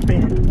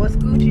poppin'? What's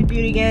Gucci,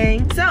 Beauty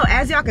Gang? So,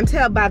 as y'all can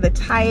tell by the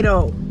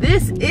title,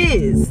 this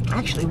is,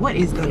 actually, what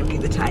is gonna be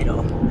the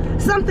title?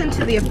 Something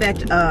to the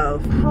effect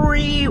of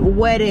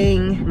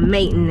pre-wedding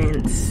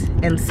maintenance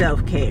and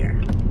self-care.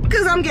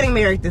 Because I'm getting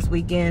married this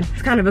weekend.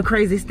 It's kind of a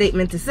crazy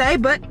statement to say,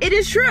 but it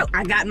is true.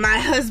 I got my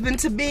husband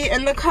to be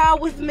in the car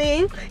with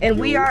me, and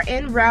we are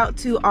en route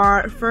to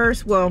our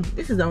first, well,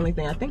 this is the only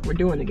thing I think we're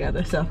doing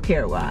together,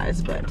 self-care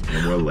wise, but.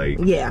 And we're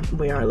late. Yeah,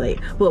 we are late.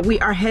 But we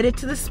are headed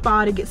to the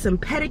spa to get some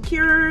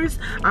pedicures.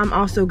 I'm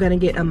also gonna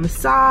get a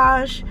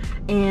massage,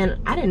 and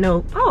I didn't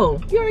know,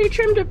 oh, you already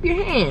trimmed up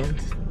your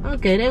hands.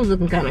 Okay, they was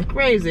looking kind of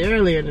crazy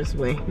earlier this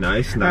week.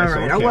 Nice. All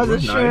right, I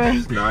wasn't sure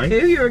if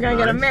you were gonna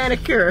get a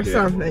manicure or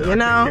something, you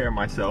know? I take care of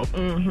myself.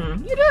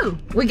 You do.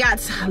 We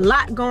got a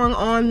lot going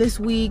on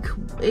this week.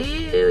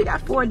 We got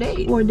 4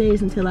 days. 4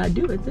 days until I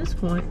do at this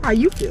point. How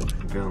you feel?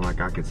 Feeling like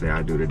I could say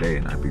I do today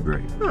and I'd be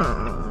great.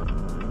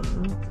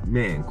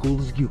 Man, cool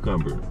as a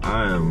cucumber.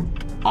 I am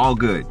all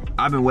good.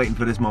 I've been waiting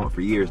for this moment for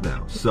years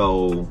now.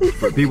 So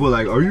for people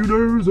like, are you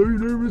nervous? Are you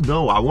nervous?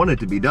 No, I want it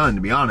to be done,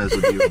 to be honest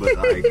with you. But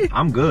like,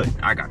 I'm good.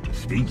 I got the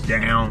speech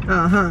down.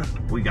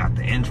 We got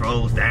the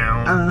intros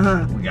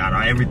down. We got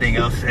everything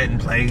else set in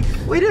place.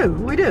 We do.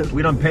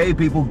 We done paid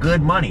people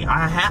good money.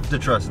 I have to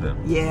trust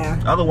them. Yeah.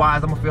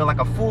 Otherwise, I'm gonna feel like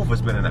a fool for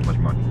spending that much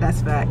money.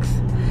 That's facts.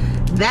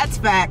 That's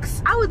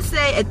facts. I would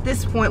say at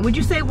this point, would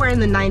you say we're in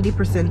the 90th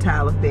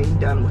percentile of being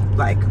done with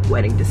like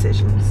wedding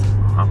decisions?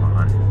 Come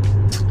on.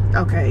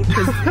 Okay,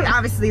 because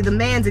obviously the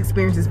man's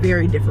experience is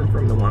very different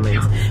from the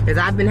woman's. Because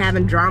I've been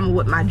having drama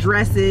with my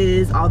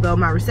dresses, although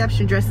my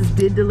reception dresses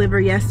did deliver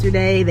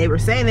yesterday. They were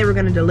saying they were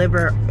going to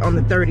deliver on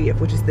the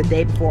 30th, which is the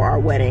day before our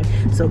wedding.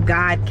 So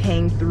God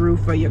came through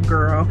for your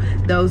girl.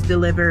 Those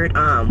delivered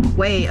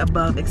way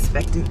above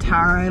expected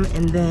time.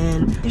 And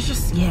then it's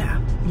just, yeah.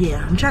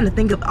 I'm trying to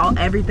think of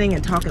everything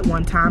and talk at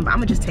one time, but I'm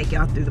gonna just take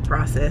y'all through the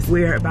process.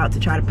 We're about to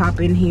try to pop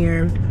in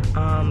here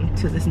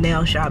to this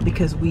nail shop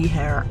because we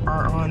are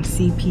on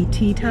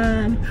CPT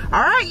time.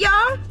 All right,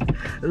 y'all,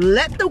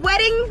 let the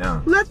wedding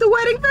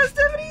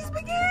festivities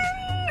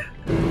begin.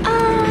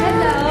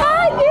 Hello.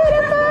 Hi,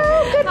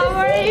 beautiful. Good How to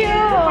are see you?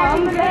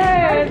 I'm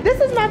good.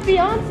 This is my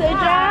fiance,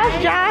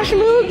 Josh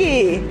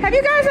Mugi. Have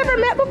you guys ever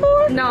met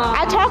before? No.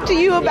 I talk to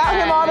you about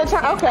him all the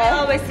time. Okay. I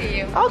always see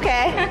you.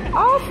 Okay.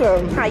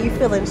 Awesome. How you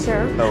feeling,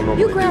 sir?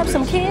 You grab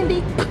some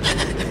candy.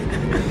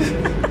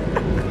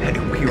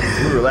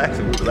 We're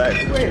relaxing.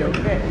 Wait a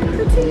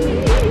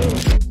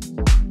minute.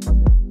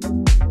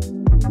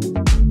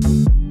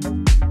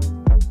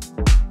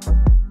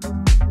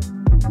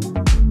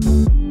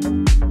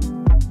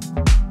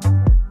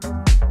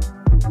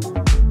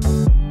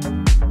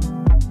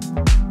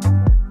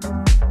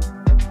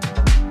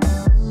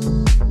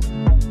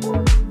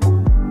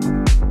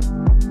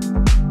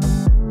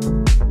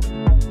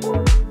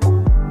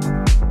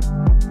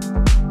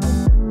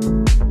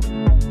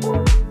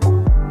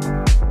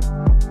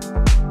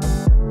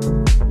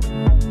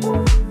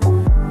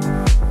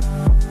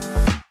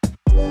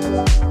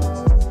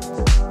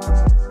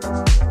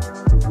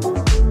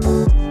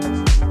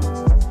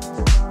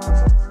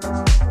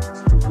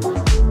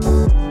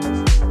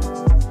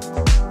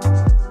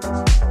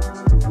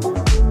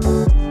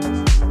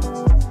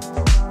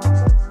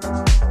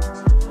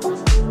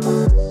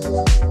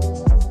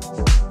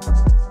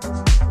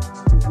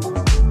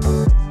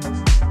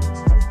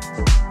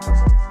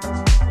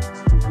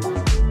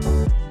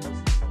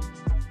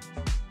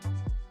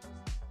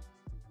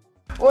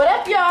 What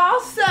up, y'all?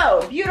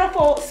 So,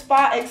 beautiful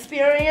spa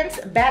experience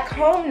back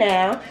home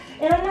now.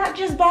 And I'm not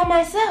just by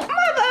myself.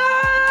 Mother!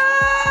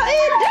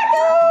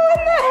 Edeko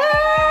in the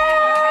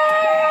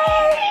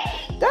house!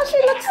 Don't she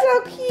look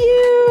so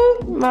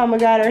cute? Mama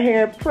got her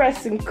hair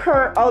pressed and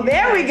curl. Oh,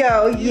 there we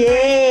go.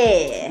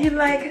 Yeah. You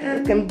like her?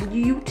 Looking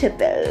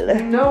beautiful.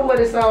 You know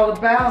what it's all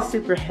about.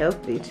 Super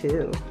healthy,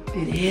 too.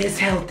 It is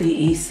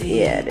healthy, EC.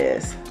 Yeah, it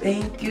is.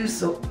 Thank you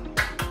so.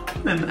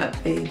 Where my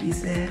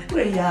babies at?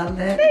 Where y'all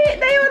at?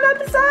 They on the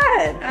other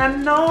side. I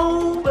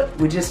know, but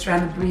we're just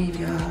trying to breathe,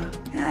 y'all.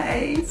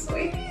 Hey,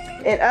 sweetie.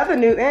 And other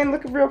news, and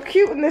looking real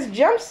cute in this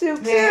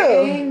jumpsuit too.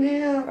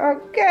 Yeah.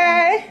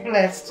 Okay.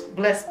 Blessed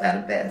by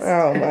the best.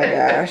 Oh my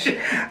gosh.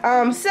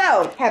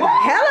 So have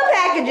hella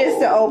packages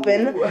to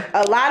open.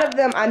 A lot of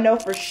them I know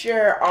for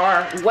sure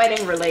are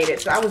wedding related.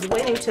 So I was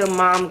waiting till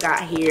Mom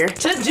got here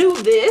to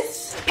do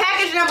this.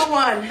 Package number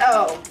 1.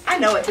 Oh, I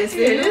know what this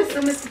is.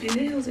 Don't mess with your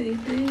nails or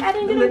anything. I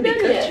didn't get it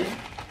done yet.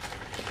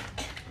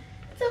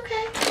 It's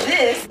okay.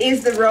 This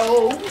is the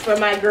robe for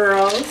my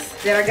girls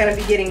that are gonna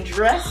be getting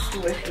dressed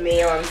with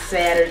me on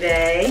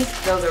Saturday.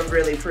 Those are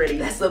really pretty.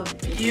 That's a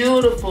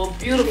beautiful,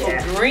 beautiful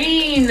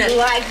green.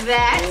 Like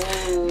that.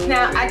 Ooh.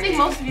 Now, I think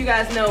most of you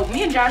guys know,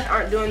 me and Josh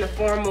aren't doing the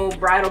formal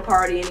bridal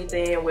party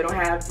anything. We don't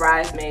have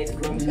bridesmaids,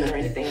 groomsmen, or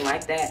anything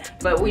like that.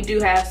 But we do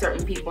have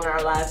certain people in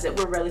our lives that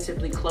we're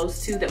relatively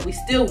close to that we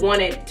still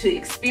wanted to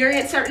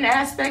experience certain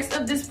aspects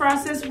of this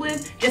process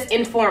with, just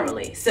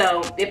informally.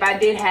 So if I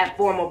did have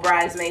formal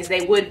bridesmaids,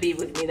 they would be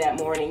with me that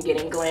morning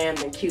getting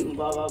glammed and cute and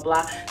blah, blah,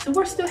 blah. So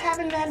we're still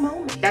having that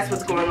moment. That's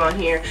what's going on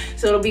here.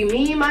 So it'll be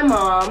me, my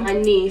mom, my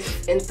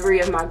niece, and 3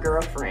 of my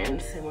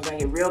girlfriends. And we're gonna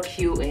get real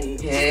cute and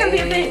it's gonna be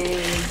a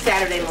big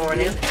Saturday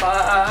morning.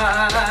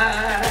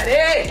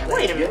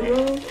 Wait a minute.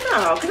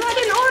 No, because I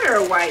didn't order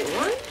a white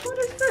one. What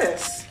is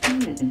this?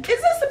 Is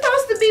this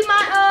supposed to be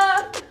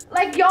my,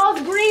 like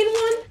y'all's green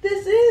one?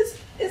 Is this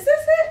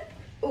it?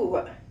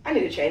 Ooh, I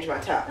need to change my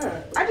top.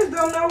 I just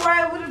don't know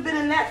why it would have been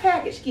in that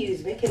package.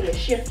 Excuse me, can we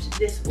shift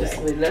this way? This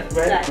way, left,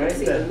 right, so I can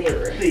see the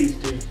mirror. Please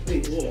do.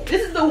 Yeah.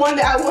 This is the one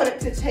that I wanted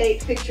to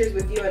take pictures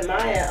with you and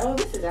Maya. Oh,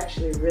 this is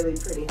actually really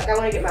pretty. Like I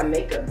want to get my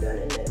makeup done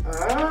in it.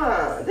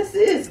 Ah, this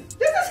is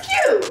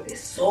cute.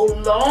 It's so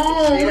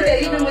long. Look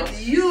at even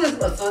with you,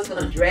 so it's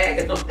gonna drag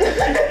it.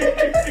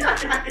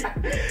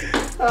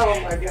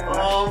 Oh my god.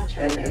 Oh, I'm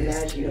trying to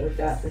imagine it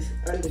without this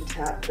under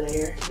top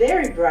there.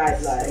 Very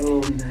bride-like. So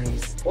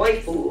nice.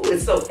 Boy, ooh,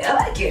 it's so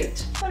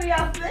elegant. What do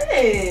y'all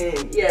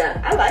think?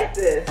 Yeah, I like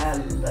this. I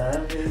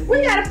love it.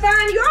 We gotta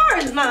find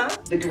yours, Mom.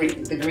 The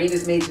green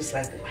is made just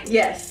like the white.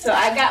 Yes, so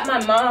I got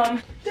my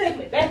mom. Take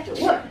me back to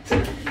what?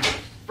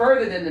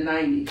 Further than the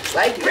 90s.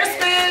 Like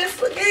Christmas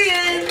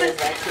again. It is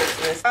like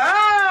Christmas.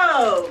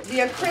 Oh, the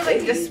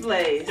acrylic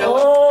displays.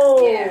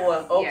 Oh,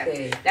 yeah,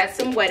 okay. Yeah. That's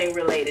some wedding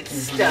related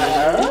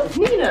stuff.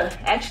 Nina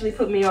actually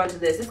put me onto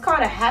this. It's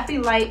called a Happy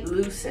Light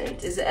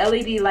Lucent. It's an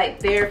LED light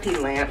therapy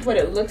lamp. What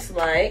it looks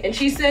like. And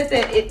she said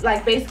that it,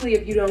 like, basically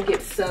if you don't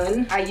get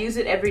sun, I use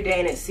it every day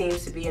and it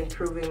seems to be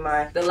improving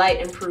the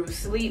light improves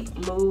sleep,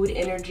 mood,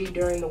 energy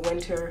during the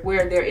winter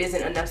where there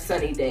isn't enough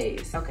sunny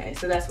days. Okay,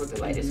 so that's what the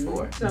light is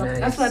for. So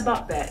that's why I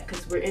bought that.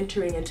 Because we're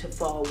entering into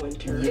fall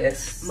winter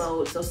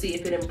mode, so see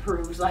if it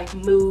improves like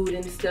mood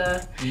and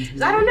stuff.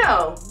 I don't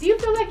know, do you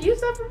feel like you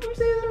suffer from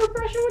seasonal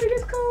depression when it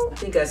gets cold? I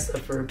think I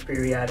suffer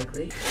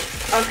periodically.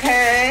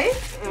 Okay.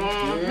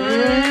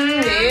 There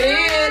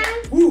it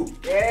is. Woo.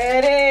 There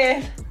it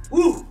is.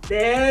 Woo.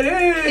 There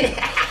it is.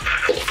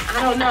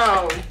 I don't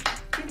know,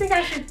 do you think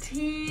I should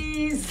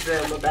tease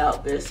them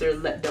about this or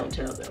don't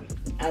tell them?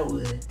 I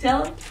would.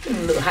 Tell them? Give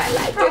them a little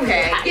highlight.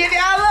 Okay, give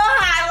y'all a little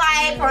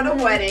highlight for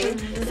the wedding.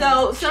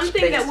 So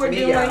something that we're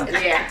doing,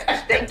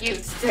 yeah, thank you.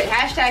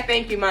 Hashtag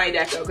thank you, my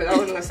Edeko, because I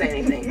wasn't gonna say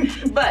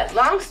anything. But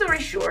long story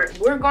short,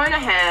 we're going to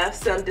have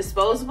some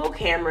disposable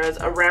cameras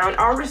around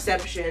our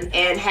reception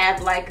and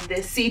have like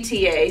this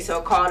CTA, so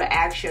a call to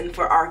action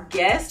for our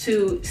guests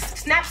to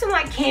snap some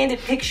like candid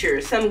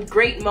pictures, some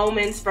great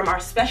moments from our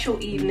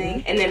special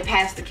evening, and then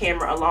pass the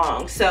camera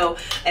along. So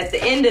at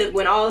the end of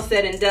when all is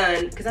said and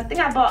done, because I think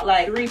I bought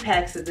like 3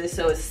 packs of this,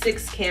 so it's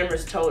 6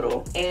 cameras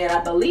total, and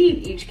I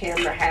believe each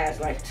camera has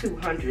like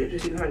 200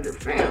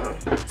 film.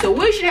 So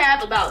we should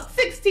have about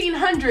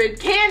 1,600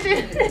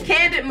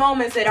 candid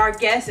moments that our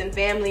guests and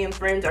family and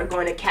friends are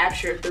going to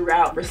capture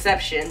throughout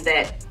reception.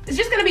 That it's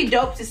just gonna be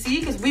dope to see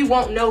because we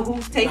won't know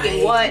who's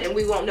taking what, and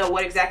we won't know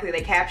what exactly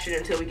they captured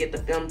until we get the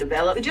film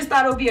developed. We just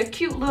thought it would be a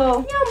cute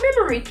little,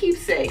 memory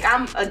keepsake.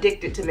 I'm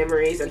addicted to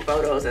memories and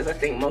photos, as I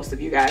think most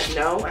of you guys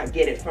know. I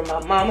get it from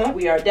my mama.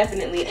 We are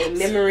definitely a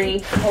memory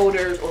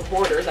holders or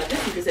hoarders. I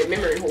guess you could say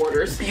memory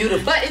hoarders.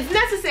 Beautiful. But it's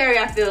necessary,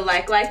 I feel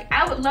like. Like,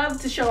 I would love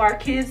to show our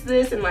kids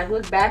this and like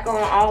look back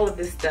on all of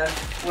this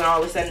stuff when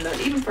all is said and done,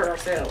 even for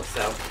ourselves.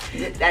 So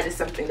that is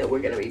something that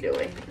we're gonna be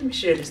doing. Let me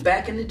share this.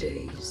 Back in the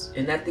days,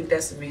 and I think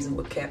that's the reason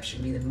what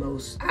captured me the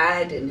most.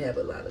 I didn't have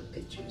a lot of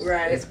pictures.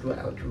 Right. That's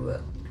how I grew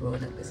up.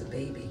 Growing up as a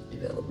baby,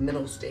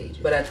 developmental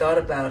stage. But I thought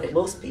about it.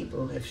 Most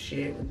people have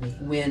shared with me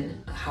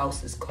when a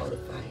house is caught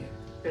afire.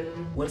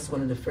 What's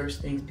one of the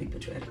first things people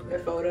try to grab? Their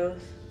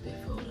photos. Their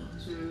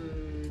photos.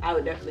 I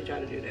would definitely try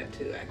to do that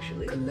too,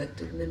 actually.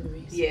 Collective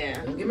memories.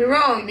 Yeah. Don't get me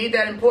wrong, you need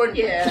that important,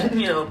 yeah.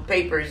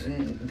 Papers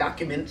and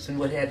documents and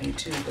what have you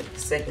too, but the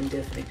second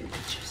definitely the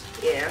pictures.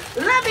 Yeah.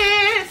 Love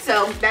it!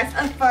 So that's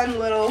a fun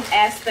little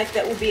aspect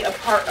that will be a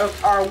part of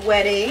our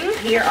wedding.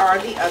 Here are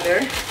the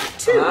other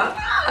 2.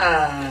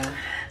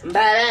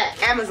 By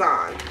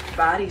Amazon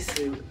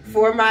bodysuit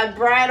for my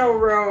bridal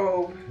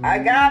robe. I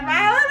got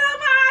my little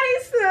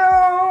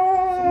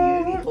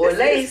bodysuit. More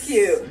lace.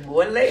 Cute.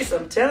 More lace,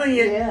 I'm telling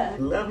you. Yeah.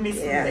 Love me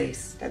some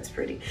lace. That's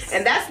pretty.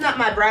 And that's not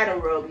my bridal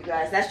robe, you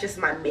guys. That's just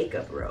my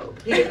makeup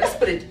robe. Here, let's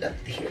put it up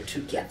here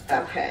too. Yeah.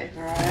 Okay.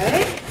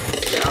 Alright.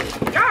 So,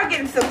 y'all are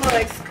getting some little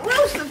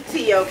exclusive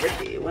tea over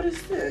here. What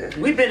is this?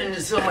 We've been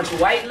into so much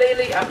white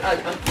lately. I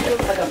feel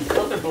like I'm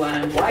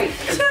colorblind white.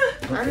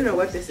 I don't know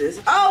what this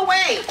is. Oh,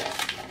 wait!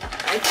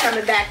 It's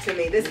coming back to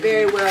me. This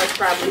very well is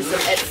probably some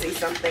Etsy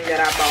something that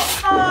I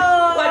bought.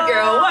 Oh! What,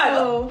 girl?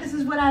 What? This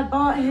is what I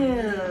bought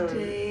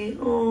him.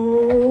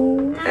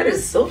 Oh, that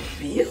is so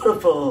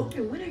beautiful.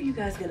 What are you you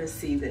guys gonna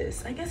see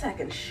this? I guess I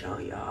can show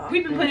y'all.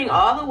 We've been putting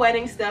all the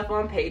wedding stuff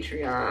on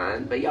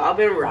Patreon, but y'all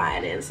been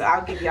riding, so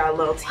I'll give y'all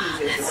little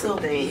teasers of some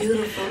things.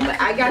 Beautiful.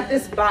 But I got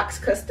this box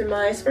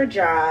customized for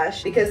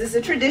Josh because it's a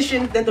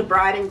tradition that the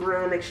bride and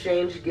groom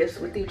exchange gifts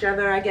with each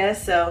other, I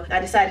guess. So I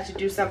decided to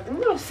do something a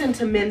little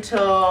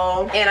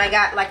sentimental. And I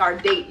got like our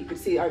date. You can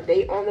see our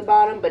date on the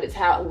bottom, but it's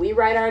how we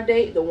write our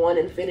date, the 1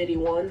 infinity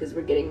 1, because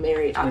we're getting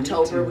married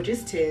October, which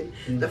is 10,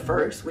 the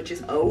 1st, which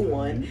is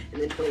 01,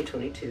 and then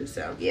 2022.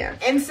 So yeah.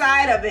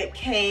 Inside of it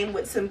came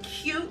with some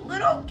cute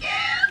little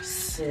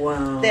gifts.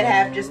 Wow. That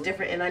have just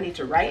different, and I need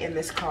to write in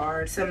this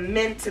card, some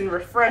mints and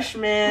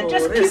refreshment,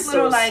 just cute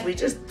little like sweet,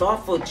 just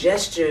thoughtful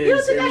gestures. You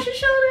don't think I should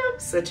show them?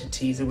 Such a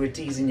teaser. We're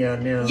teasing y'all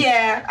now.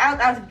 Yeah,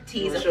 I'll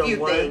tease a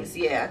few things.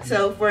 Yeah.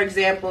 So for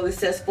example, it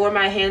says, "For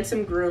my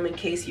handsome groom, in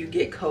case you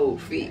get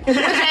cold feet," which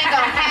ain't gonna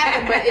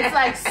happen, but it's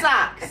like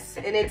socks,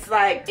 and it's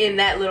like in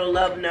that little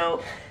love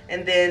note.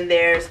 And then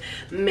there's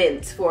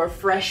mints for a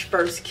fresh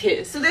first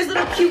kiss. So there's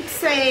little cute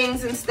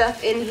sayings and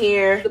stuff in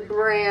here. The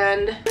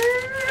brand.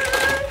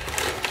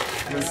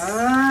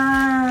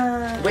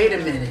 Wait a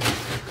minute.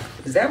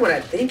 Is that what I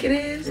think it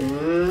is?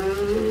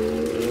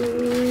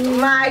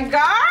 My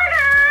garter!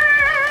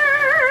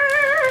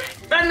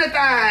 Thunder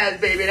thighs,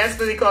 baby. That's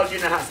what they called you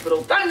in the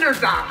hospital. Thunder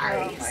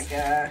thighs. Oh my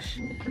gosh.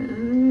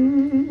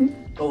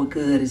 Oh,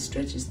 good. It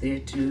stretches there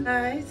too.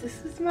 Guys,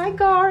 this is my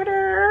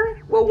garter.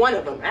 Well, one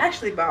of them. I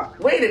actually bought.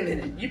 Wait a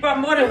minute. You bought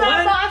more than one?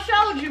 I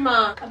showed you,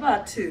 Mom. I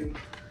bought 2.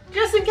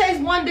 Just in case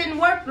one didn't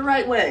work the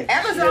right way.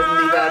 Amazon. She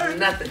doesn't leave out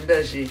nothing,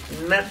 does she?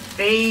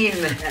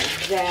 Nothing.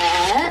 Like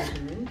that.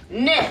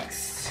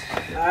 Next.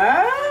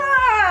 Hangers.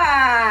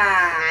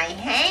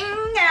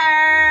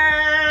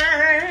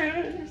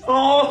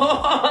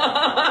 Oh.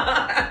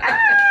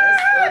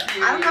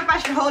 I don't know if I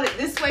should hold it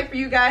this way for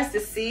you guys to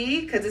see,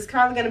 because it's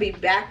probably going to be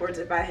backwards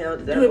if I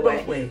held it the other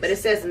way. But it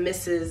says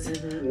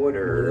Mrs.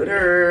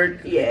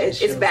 Woodard. Yeah,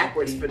 it's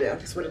backwards for them.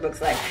 That's what it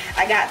looks like.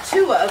 I got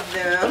 2 of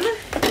them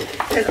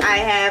because I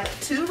have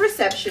 2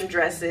 reception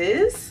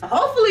dresses. I'll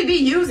hopefully be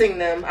using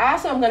them. I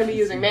also am going to be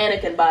using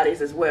mannequin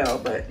bodies as well,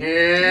 but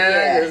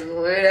yeah.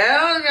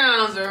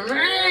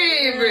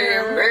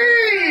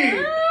 Maybe.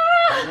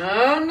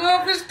 I don't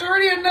know if it's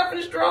sturdy enough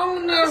and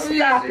strong enough.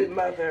 Stop it,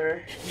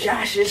 mother.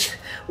 Josh's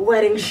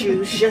wedding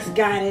shoes just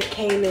got it,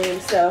 came in,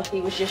 so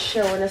he was just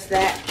showing us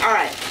that. All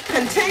right,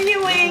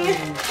 continuing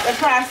the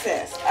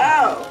process.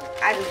 Oh,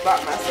 I just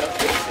bought myself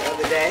this the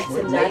other day. It's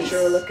a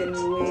natural looking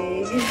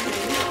wig.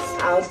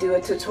 I'll do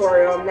a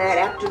tutorial on that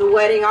after the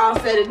wedding, all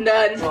said and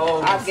done.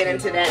 I'll get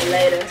into that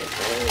later.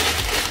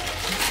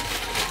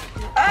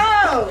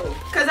 Oh,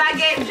 because I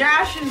gave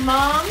Josh's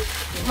mom,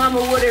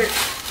 Mama Woodard,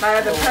 my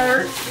other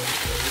purse.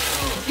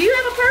 Do you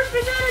have a purse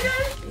for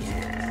Saturday?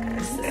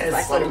 Yes. It's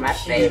like one of my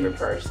favorite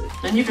purses.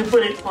 And you can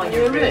put it on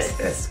your wrist.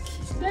 That's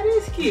cute. That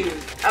is cute.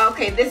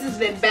 Okay, this is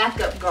the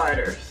backup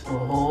garters.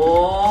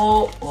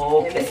 Oh,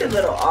 okay. And this is a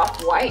little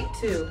off-white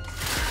too.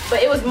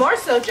 But it was more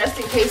so just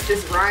in case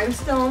this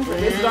rhinestone for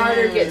this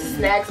garter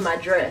snags my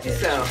dress. Yeah.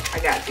 So I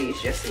got these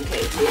just in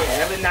case.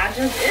 Yeah, but not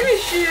just any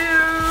shoes.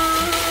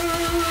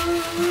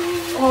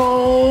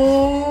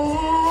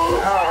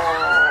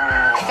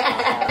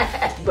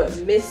 But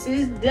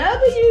Mrs.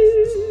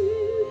 W.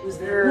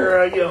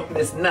 Girl, you don't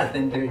miss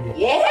nothing, do you?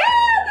 Yeah,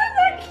 those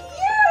are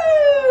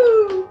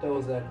cute.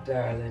 Those are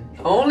darling.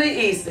 Only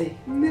easy.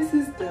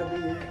 Mrs.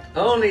 W.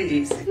 Only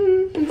easy.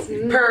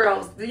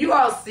 Pearls. Do you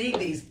all see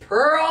these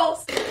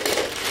pearls? I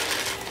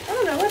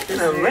don't know what this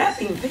is.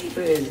 Wrapping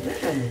paper is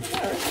nice. Oh,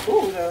 that's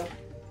cool though.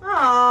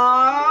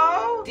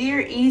 Aww.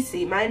 Dear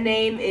Isi, my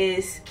name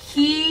is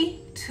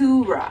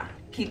Kitura.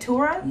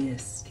 Kitura?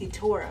 Yes.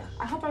 Kitura.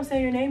 I hope I'm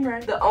saying your name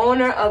right. The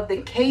owner of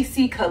the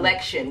KC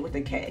Collection with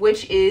a K,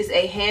 which is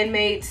a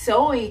handmade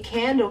sewing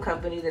candle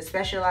company that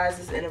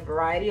specializes in a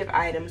variety of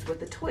items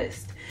with a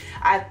twist.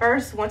 I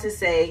first want to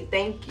say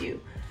thank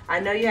you. I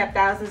know you have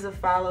thousands of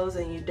follows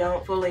and you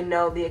don't fully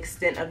know the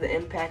extent of the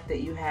impact that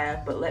you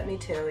have, but let me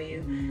tell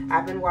you,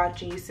 I've been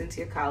watching you since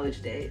your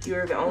college days. You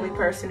are the only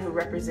person who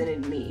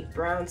represented me,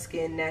 brown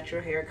skin,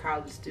 natural hair,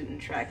 college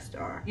student, track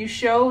star. You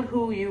showed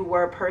who you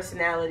were,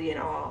 personality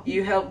and all.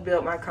 You helped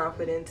build my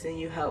confidence and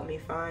you helped me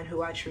find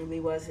who I truly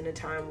was in a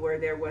time where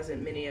there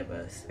wasn't many of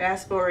us.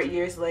 Fast forward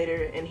years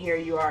later and here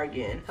you are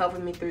again,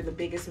 helping me through the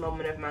biggest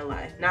moment of my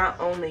life. Not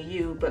only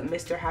you, but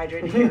Mr.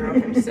 Hydrated Hero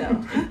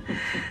himself.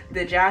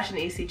 The Josh and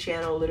Isi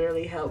channel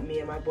literally helped me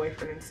and my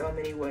boyfriend in so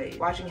many ways.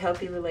 Watching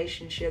healthy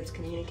relationships,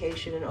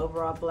 communication, and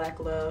overall black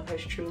love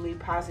has truly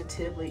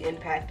positively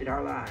impacted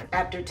our lives.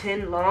 After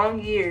 10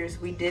 long years,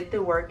 we did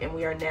the work and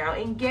we are now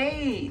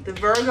engaged. The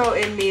Virgo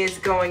in me is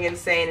going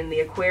insane and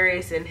the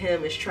Aquarius in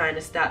him is trying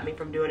to stop me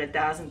from doing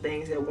 1,000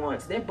 things at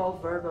once. They're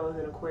both Virgos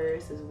and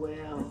Aquarius as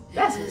well.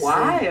 That's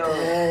wild.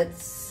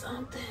 That's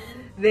something.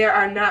 There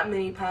are not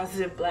many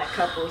positive black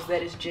couples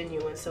that is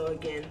genuine, so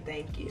again,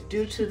 thank you.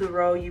 Due to the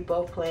role you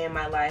both play day in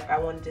my life, I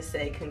wanted to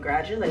say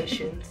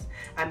congratulations.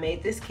 I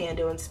made this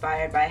candle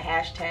inspired by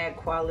hashtag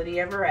quality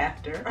ever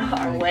after,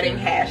 our wedding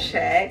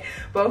hashtag.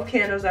 Both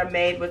candles are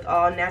made with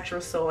all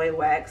natural soy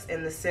wax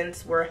and the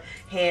scents were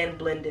hand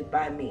blended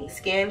by me.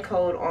 Scan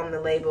code on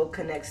the label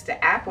connects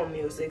to Apple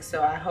Music,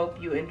 so I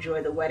hope you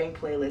enjoy the wedding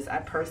playlist I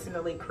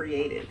personally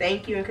created.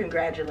 Thank you and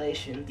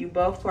congratulations. You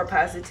both pour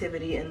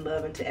positivity and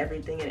love into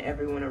everything and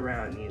everyone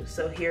around you.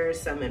 So here is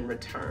some in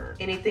return.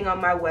 Anything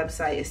on my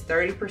website is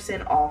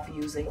 30% off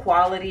using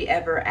quality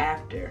ever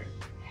after.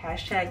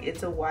 Hashtag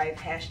it's a wife,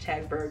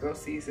 hashtag Virgo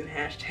season,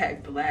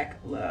 hashtag black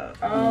love.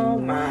 Oh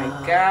my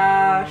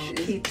gosh.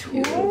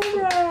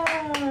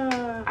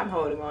 Keturah. I'm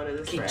holding on to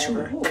this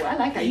forever. Ooh, I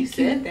like how you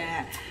said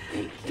that.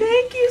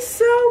 Thank you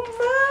so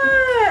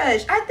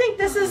much. I think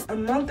this is a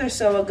month or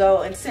so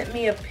ago and sent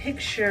me a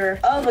picture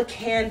of a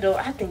candle.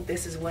 I think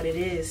this is what it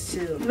is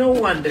too. No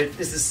wonder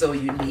this is so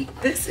unique.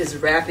 This is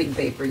wrapping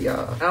paper,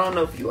 y'all. I don't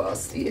know if you all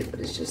see it, but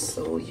it's just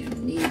so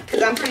unique.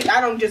 Cause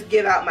I don't just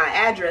give out my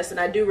address, and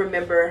I do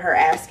remember her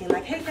asking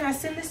like, hey, can I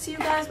send this to you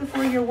guys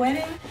before your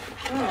wedding?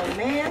 Oh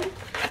man.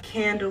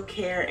 Candle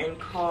care and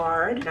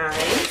card.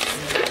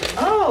 Nice.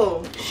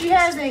 Oh, she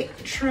has a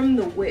trim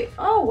the wick.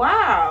 Oh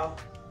wow.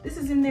 This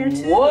is in there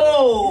too.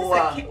 Whoa!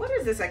 What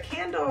is this? A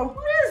candle?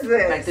 What is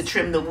this? Like to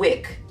trim the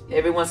wick.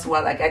 Every once in a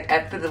while, like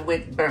after the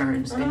wick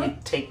burns and you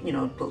take,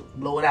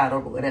 blow it out or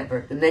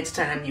whatever, the next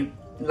time you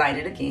light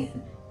it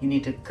again, you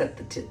need to cut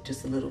the tip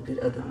just a little bit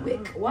of the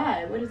wick.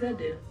 Why? What does that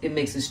do? It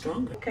makes it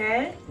stronger.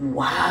 Okay.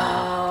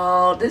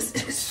 Wow, this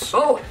is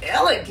so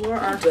elegant. For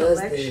our Who does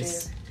collection.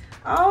 this?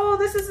 Oh,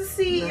 this is the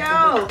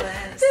CEO.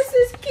 This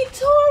is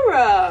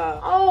Keturah.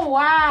 Oh,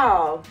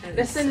 wow.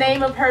 That's the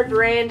name of her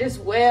brand as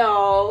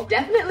well.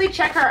 Definitely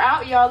check her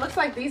out, y'all. Looks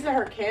like these are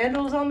her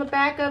candles on the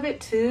back of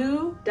it,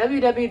 too.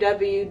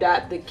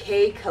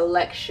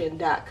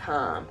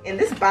 www.thekcollection.com. And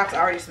this box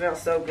already smells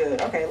so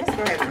good. Okay, let's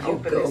go ahead and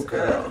open this,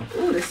 girl.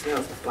 Ooh, this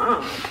smells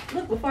bomb.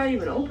 Look, before I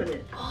even open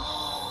it.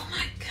 Oh,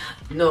 my God.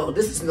 No,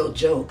 this is no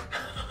joke.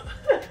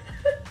 Let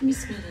me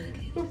smell it again.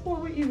 Before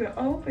we even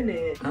open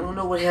it. I don't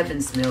know what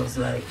heaven smells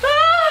like.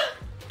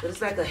 But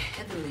it's like a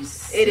heavenly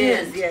scent. It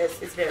is,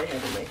 yes. It's very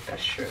heavenly.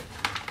 That's true.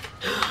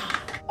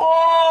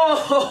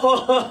 Oh!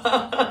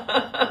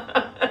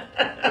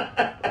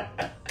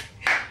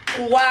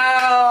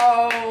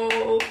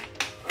 Wow!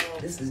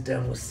 This is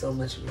done with so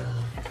much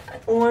love.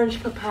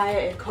 Orange,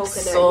 papaya, and coconut.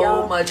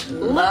 So much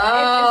love. Look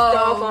at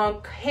this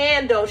doggone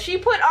candle. She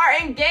put our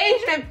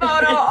engagement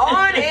photo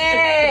on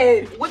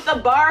it with the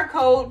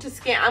barcode to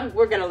scan.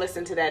 We're gonna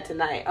listen to that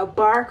tonight. A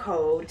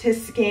barcode to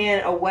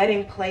scan a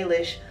wedding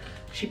playlist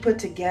she put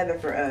together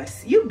for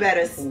us. You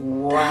better stop.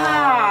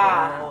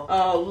 Wow.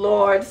 Oh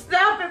Lord,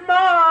 stop it,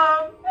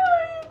 Mom. Why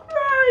are you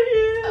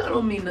crying? I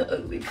don't mean the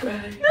ugly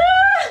cry.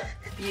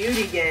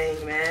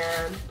 Beautegang,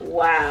 man.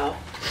 Wow.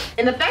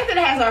 And the fact that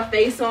it has our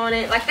face on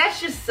it, like that's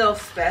just so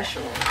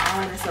special. Oh,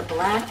 and it's a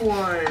black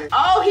one.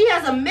 Oh, he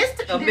has a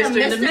Mr. A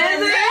Mr. and a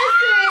Mrs.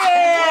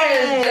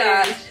 Where's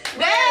Josh?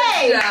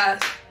 Babe!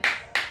 Josh,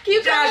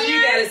 you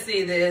gotta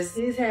see this.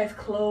 This has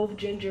clove,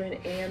 ginger, and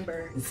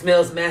amber. It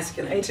smells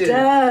masculine too. It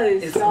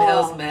does. It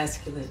smells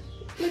masculine.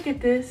 Look at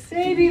this.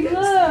 Baby,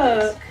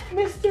 look. Mr.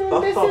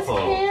 and Mrs.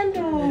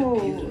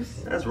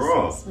 Candles. That's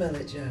raw. Smell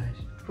it, Josh.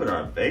 Put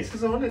our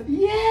faces on it?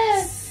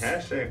 Yes.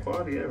 Hashtag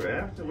quality ever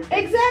after.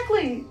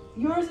 Exactly.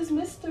 Yours is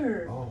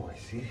Mr. Oh, I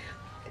see.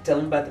 Tell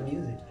them about the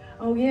music.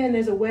 Oh yeah, and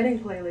there's a wedding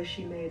playlist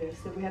she made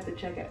us that we have to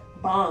check out.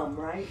 Bomb,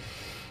 right?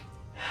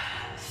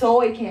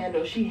 Soy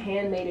candle. She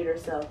handmade it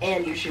herself.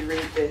 And you should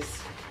read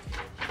this.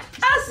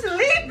 A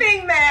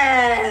sleeping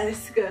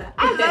mask.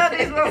 I love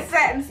these little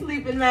satin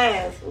sleeping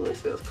masks. Oh,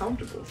 this feels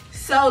comfortable.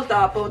 So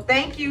thoughtful.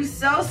 Thank you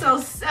so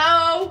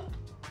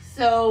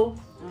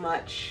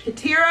much.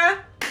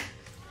 Keturah.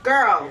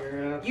 Girl,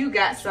 you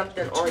got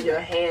something on your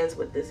hands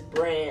with this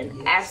brand.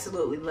 Yes.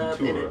 Absolutely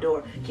love and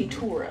adore.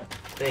 Keturah.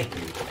 Thank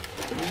you.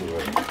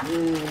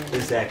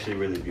 It's actually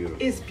really beautiful.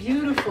 It's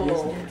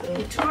beautiful.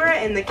 Keturah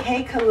in the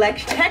K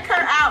Collection. Check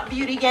her out,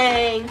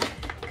 Beautegang,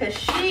 because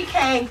she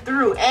came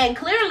through. And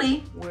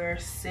clearly, where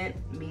scent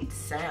meets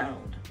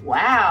sound.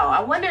 Wow.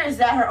 I wonder, is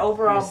that her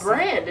overall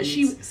brand? Does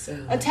she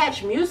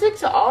attach music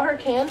to all her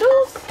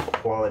candles?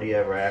 Quality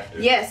ever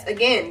after. Yes,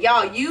 again,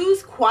 y'all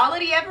use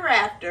quality ever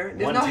after.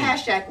 There's no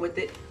hashtag with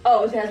it.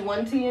 Oh, it has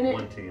one T in it?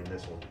 One T in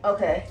this one.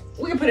 Okay.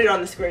 We can put it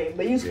on the screen.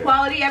 But use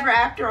quality ever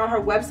after on her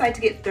website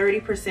to get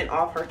 30%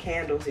 off her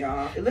candles,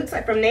 y'all. It looks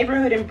like from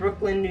neighborhood in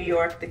Brooklyn, New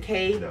York, the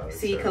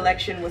KC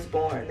Collection was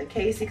born. The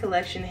KC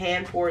Collection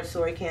hand-poured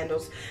soy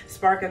candles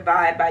spark a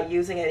vibe by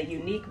using a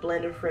unique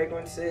blend of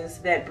fragrances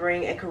that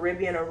bring a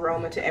Caribbean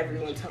aroma to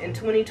everyone's home. In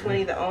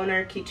 2020, the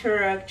owner,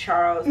 Keturah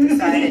Charles,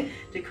 decided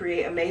to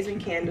create amazing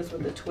candles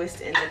with a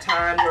twist in the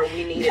time where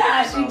we needed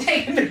it most.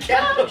 Taking the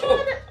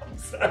candle.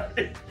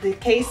 Sorry. The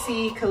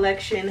KC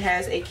Collection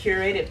has a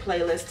curated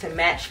playlist to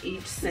match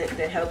each scent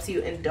that helps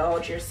you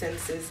indulge your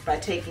senses by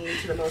taking you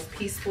to the most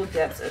peaceful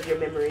depths of your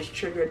memories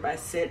triggered by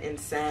scent and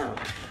sound.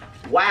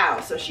 Wow,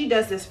 so she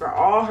does this for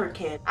all her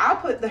kin. I'll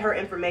put her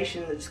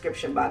information in the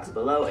description box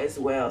below as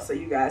well, so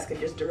you guys can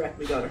just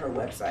directly go to her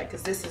website,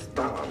 because this is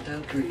bomb. How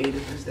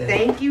creative is that?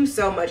 Thank you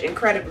so much.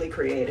 Incredibly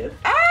creative.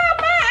 Oh,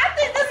 man, I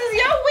think this is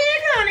your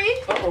wig,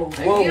 honey. Uh-oh.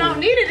 Whoa. You don't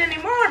need it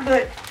anymore,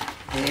 but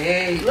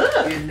hey,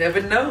 look. You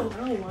never know.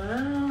 Oh,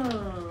 wow.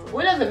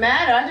 Well, it doesn't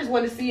matter. I just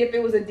wanted to see if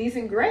it was a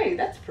decent grade.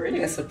 That's pretty.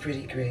 That's a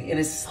pretty gray. And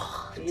it's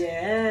soft.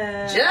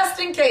 Yeah. Just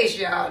in case,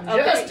 y'all.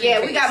 Okay,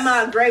 yeah, we got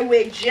my gray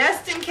wig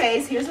just in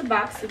case. Here's a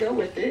box to go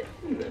with it.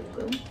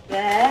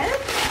 That.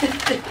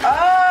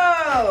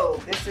 Oh,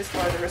 this is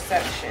for the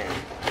reception.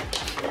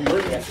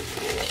 Yes,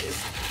 it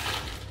is.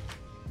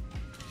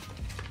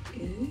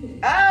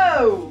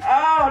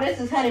 Oh, this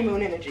is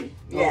honeymoon energy.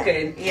 Yeah.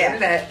 Okay, yeah. None of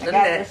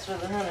that. This for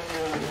the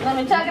honeymoon. Let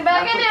me tuck it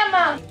back in there,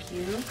 Mom. Thank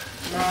you.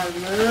 My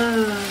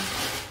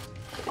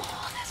love.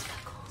 Oh, that's my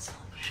console.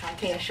 I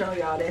can't show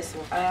y'all this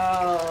one.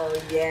 Oh,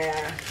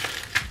 yeah.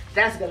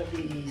 That's gonna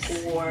be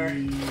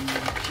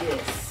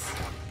gorgeous.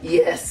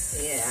 Yes.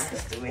 Yeah.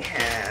 What do we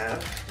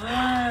have?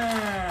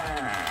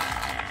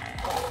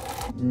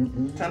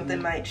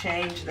 Something might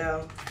change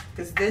though,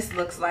 because this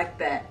looks like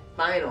that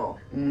final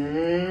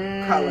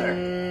color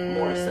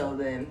more so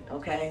than,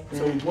 okay?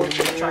 So we'll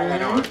just try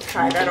that on.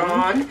 Try that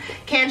on.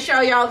 Can't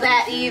show y'all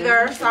that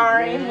either.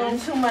 Sorry, a little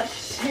too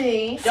much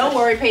tea. Don't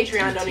worry,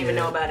 Patreon don't even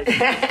know about it.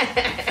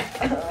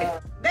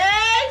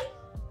 Babe!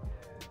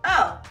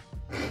 Oh,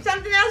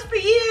 something else for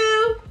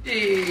you.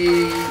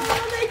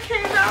 Oh, they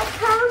came out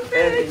perfect.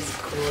 That is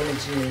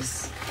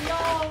gorgeous.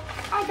 Y'all,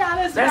 I got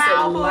us That's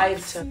vow a books.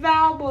 lifetime.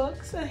 Vow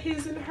books of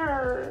his and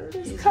hers.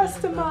 It's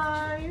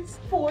customized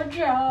for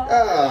Joe.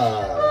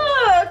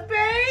 Look,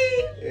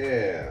 babe.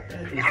 Yeah.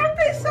 Aren't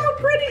they so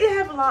pretty? They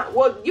have a lot.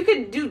 Well, you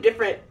can do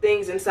different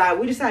things inside.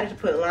 We decided to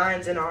put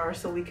lines in ours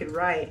so we could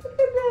write. Look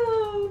at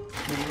those.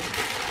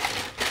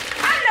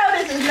 I know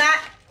this is not.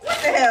 What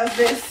the hell is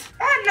this?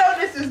 I know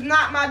this is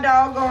not my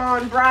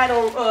doggone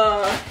bridal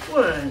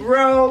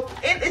robe.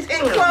 It's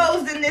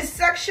enclosed in this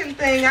suction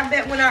thing. I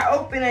bet when I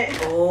open it,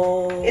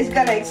 it's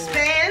gonna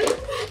expand. Is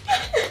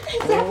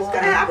that what's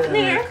gonna happen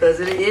here? Because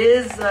it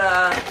is,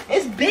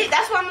 it's big.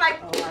 That's why I'm like,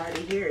 oh, I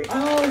already hear it.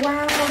 Oh,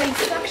 wow, they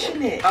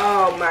suction it.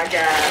 Oh, my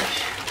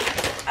gosh.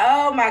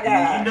 Oh, my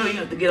gosh. You know you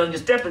have to get on your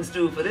stepping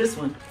stool for this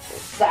one.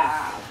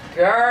 Stop.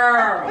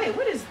 Girl. Oh, wait,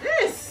 what is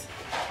this?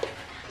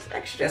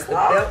 Extra That's the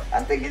cloth. belt.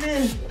 I think it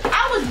is.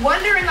 I was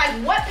wondering, like,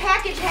 what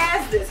package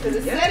has this? Because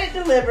it said it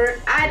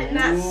delivered. I did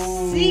not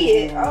see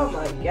it. Oh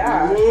my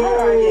gosh. How do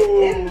I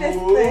get in this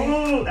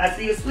thing? I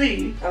see a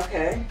sleeve.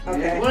 Okay.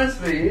 Here's one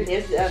sleeve.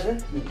 Here's the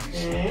other.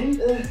 Okay.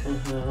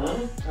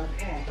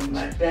 Okay.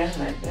 Like that,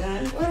 like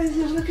that. What is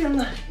it looking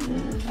like?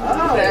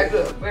 Oh. Back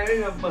up, back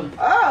up.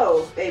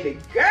 Oh, baby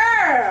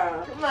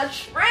girl. Too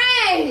much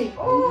rain.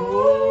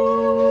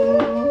 Ooh.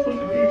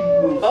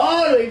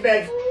 All the way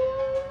back.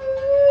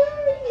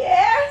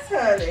 Yes,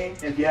 honey.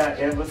 If y'all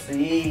ever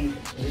seen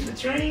the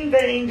train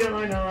thing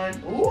going on.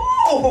 Ooh.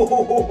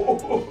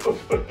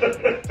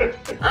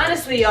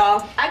 Honestly,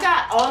 y'all, I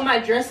got all my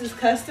dresses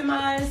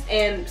customized,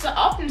 and so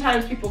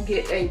oftentimes people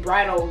get a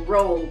bridal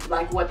robe,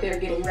 like what they're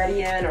getting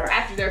ready in, or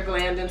after they're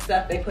glammed and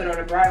stuff, they put on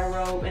a bridal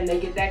robe and they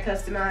get that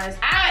customized.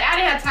 I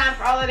didn't have time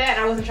for all of that,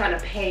 and I wasn't trying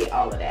to pay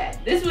all of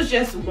that. This was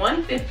just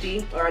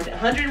 $150 or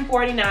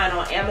 $149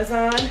 on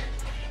Amazon,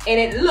 and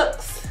it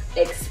looks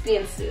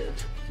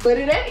expensive, but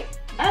it ain't.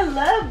 I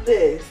love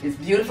this. It's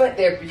beautiful.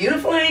 They're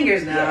beautiful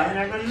hangers now. Yeah. I'm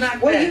not gonna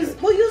knock we'll use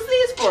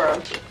these for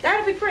them.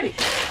 That'll be pretty.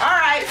 All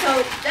right,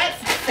 so that's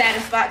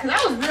satisfied, because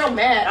I was real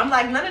mad. I'm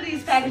like, none of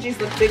these packages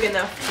look big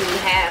enough to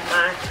have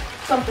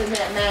something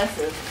that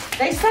massive.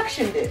 They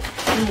suctioned it.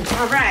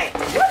 All right.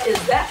 What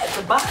is that?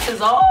 The box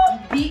is all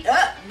beat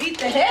up. Beat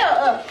the hell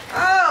up.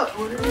 Oh.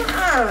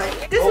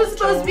 This was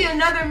supposed to be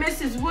another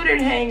Mrs.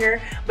 Woodard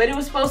hanger, but it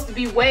was supposed to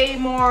be way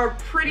more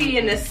pretty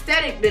and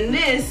aesthetic than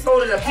this.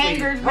 Hold it up,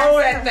 hanger.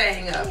 Hold that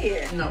thing up.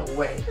 Here. No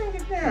way. Bring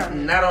it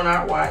down. Not on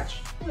our watch.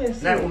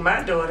 Not with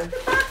my daughter.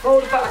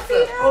 Hold the box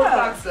up. Hold the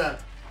box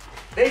up.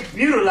 They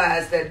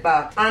brutalized that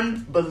box.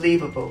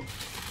 Unbelievable.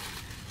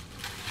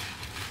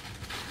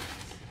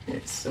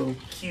 It's so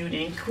cute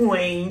and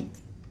quaint.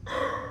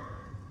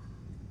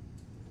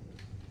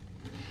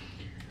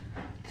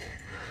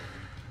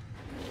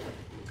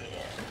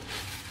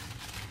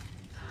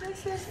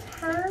 This is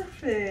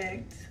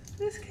perfect.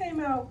 This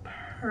came out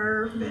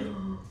perfect.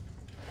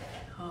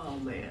 Oh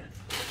man.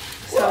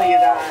 So you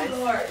guys,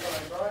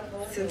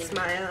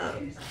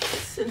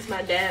 since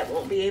my dad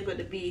won't be able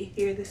to be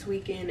here this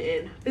weekend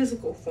in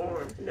physical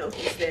form, I know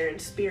he's there in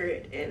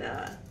spirit, and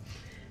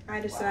I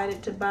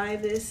decided to buy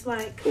this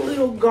like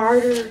little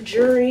garter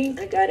jewelry.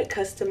 I got it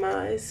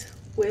customized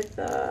with,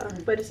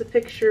 but it's a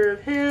picture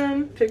of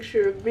him,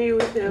 picture of me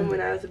with him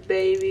when I was a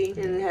baby,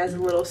 and it has a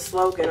little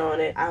slogan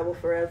on it: I will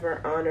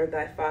forever honor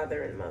thy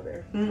father and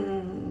mother.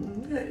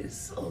 That is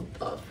so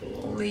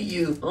thoughtful. Only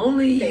you,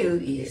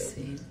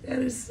 Issy. That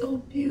is so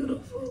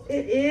beautiful.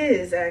 It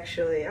is,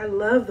 actually. I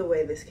love the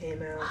way this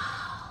came out.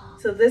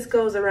 So this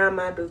goes around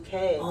my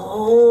bouquet.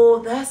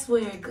 Oh, that's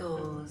where it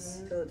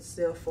goes. So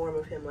still form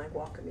of him like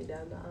walking me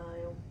down the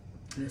aisle.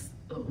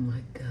 Oh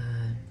my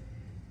God.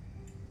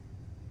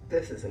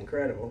 This is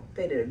incredible.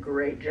 They did a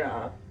great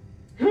job.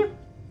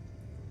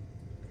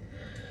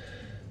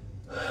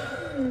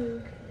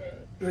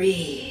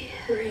 Breathe.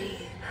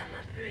 Breathe,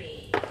 mama,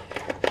 breathe.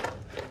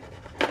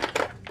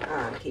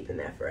 I'm keeping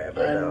that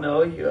forever, though. I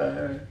know you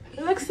are.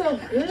 It looks so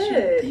good.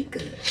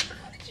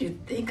 How did you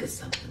think of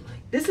something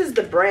like this? Is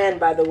the brand,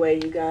 by the way,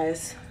 you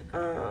guys,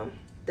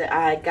 that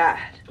I got.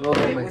 Oh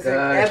my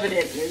gosh.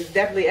 It was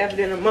definitely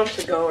evident a month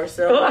ago or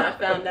so when I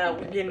found out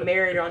we're getting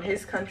married on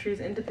his country's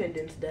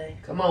Independence Day.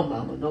 Come on,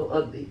 mama, no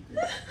ugly.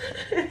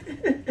 Put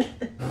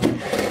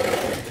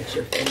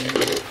your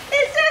finger.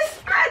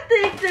 I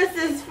think this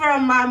is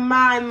from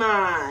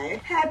my.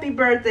 Happy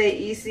birthday,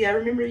 Isi. I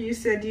remember you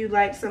said you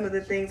liked some of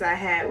the things I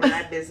had when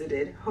I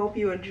visited. Hope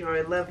you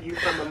enjoy. Love you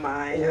from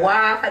Amaya.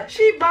 Wow.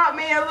 She bought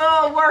me a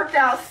little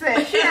workout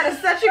set. She had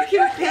such a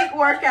cute pink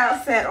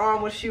workout set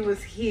on when she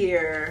was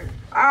here.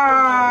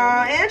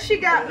 And she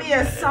got me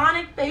a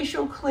Sonic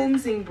facial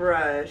cleansing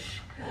brush.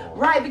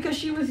 Right, because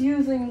she was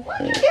using...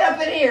 Get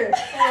up in here.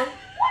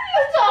 What are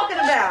you talking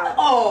about?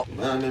 Oh.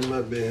 Minding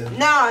my business.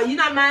 No, you're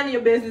not minding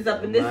your business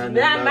up in this.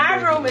 My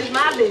room is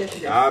my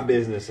business. Our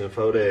business in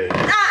 4 days.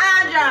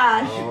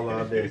 Josh. All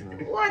our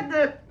business. What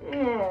the?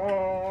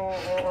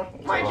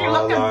 What are you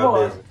looking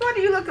for? What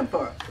are you looking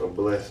for? A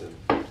blessing.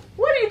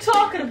 What are you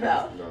talking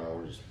about?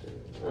 No,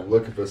 I'm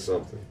looking for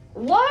something.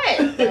 What?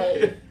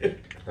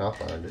 I'll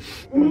find it.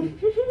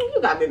 You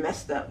got me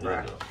messed up,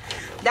 bro.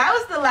 That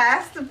was the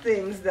last of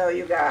things, though,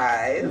 you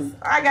guys.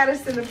 I gotta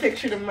send a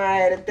picture to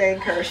Maya to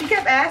thank her. She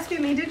kept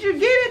asking me, did you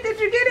get it? Did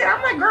you get it?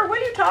 I'm like, girl, what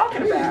are you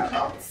talking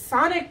about?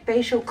 Sonic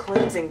facial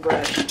cleansing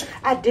brush.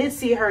 I did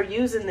see her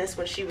using this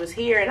when she was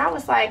here, and I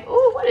was like,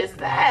 ooh, what is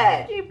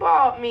that? She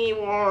bought me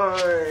one.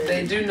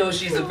 They do know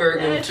she's a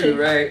Virgo, too,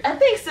 right? I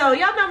think so.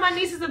 Y'all know my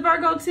niece is a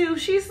Virgo, too.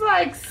 She's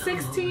like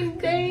 16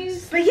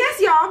 days. But yes,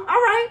 y'all. All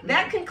right.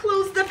 That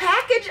concludes the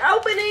package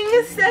opening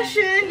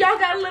session. Y'all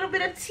got a little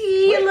bit of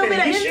tea, a little bit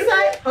of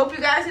insight. Hope you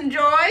guys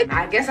enjoyed.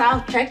 I guess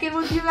I'll check in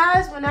with you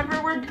guys whenever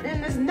we're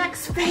in this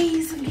next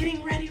phase of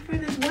getting ready for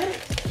this wedding.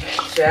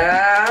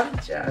 Ciao.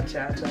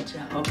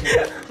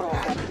 Okay.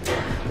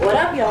 What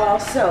up, y'all?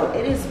 So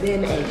it has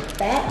been a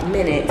fat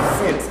minute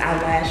since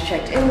I last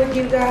checked in with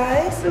you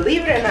guys.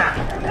 Believe it or not,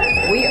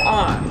 we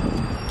are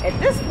at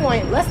this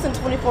point less than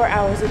 24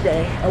 hours a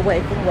day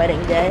away from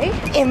wedding day.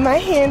 And my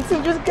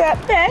handsome just got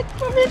back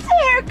from his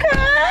haircut.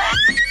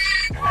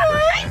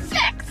 Hi,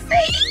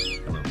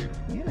 sexy.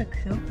 You look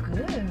so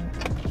good.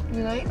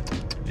 You like?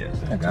 Yes,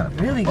 I got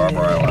it. Really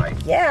Barbara, good. I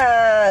like.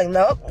 Yeah,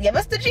 nope. Give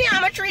us the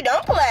geometry.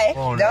 Don't play.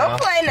 Oh,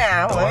 Don't play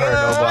now. Don't hurt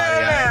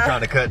nobody. I ain't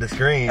trying to cut the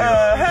screen.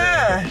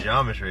 The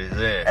geometry is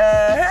there.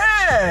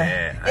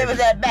 Yeah, Give us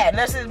that back.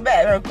 Let's just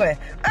back real quick.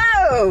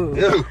 Oh.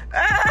 Don't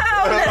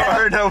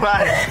hurt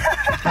nobody.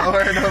 Don't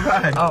hurt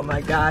nobody. Oh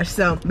my gosh.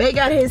 So Bay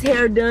got his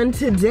hair done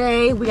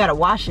today. We gotta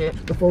wash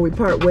it before we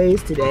part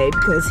ways today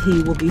because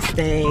he will be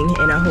staying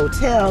in a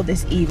hotel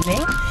this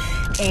evening.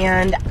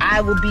 And I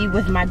will be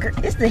with my girl.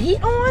 Is the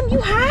heat on? You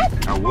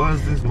hot? I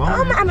was this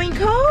morning. I mean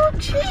cold?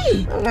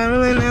 Gee.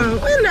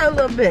 A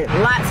little bit.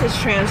 Lots has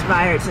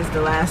transpired since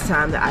the last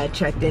time that I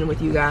checked in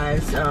with you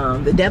guys.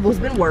 The devil's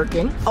been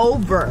working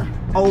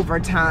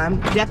overtime.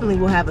 Definitely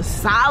will have a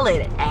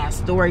solid ass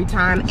story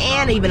time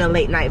and even a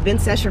late night vent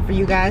session for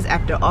you guys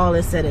after all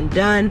is said and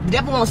done. The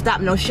devil won't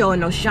stop no show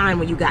and no shine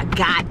when you got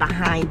God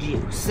behind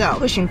you. So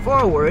pushing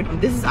forward,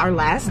 this is our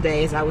last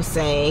day, as I was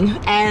saying,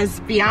 as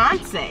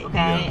fiance,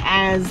 okay?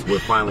 Yeah. As we're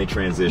finally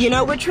transitioning. You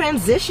know, we're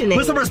transitioning.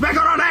 Put some respect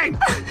on our name.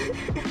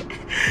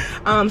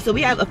 So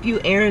we have a few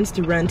errands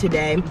to run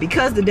today.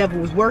 Because the devil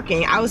was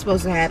working, I was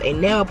supposed to have a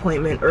nail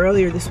appointment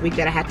earlier this week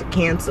that I had to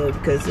cancel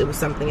because it was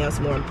something else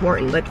more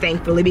important. But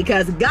thankfully,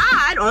 because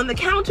God on the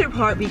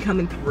counterpart be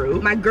coming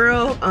through, my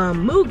girl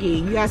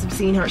Moogie, you guys have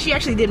seen her. She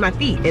actually did my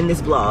feet in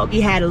this vlog.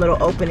 He had a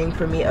little opening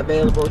for me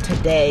available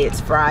today. It's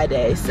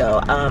Friday,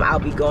 so I'll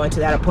be going to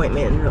that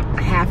appointment in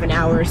half an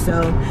hour or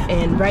so.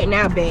 And right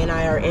now, Bay and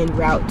I are en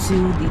route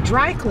to the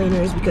dry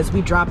cleaners because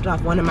we dropped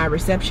off one of my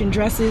reception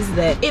dresses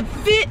that it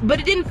fit, but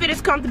it didn't fit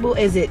as comfortable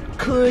as it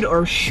could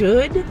or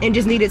should, and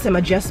just needed some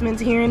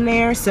adjustments here and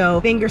there.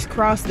 So fingers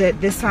crossed that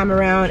this time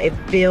around it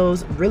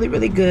feels really,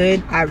 really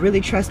good. I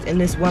really trust in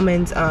this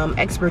woman's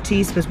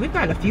expertise because we've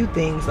gotten a few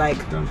things like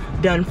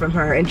done from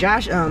her. And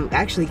Josh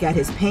actually got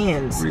his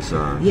pants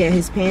resized. Yeah,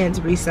 his pants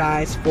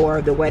resized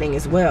for the wedding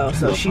as well.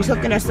 So she's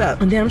hooking us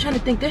up. And then I'm trying to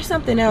think, there's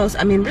something else.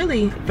 I mean,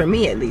 really, for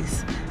me at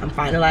least, I'm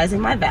finalizing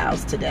my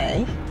vows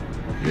today.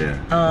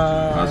 Yeah.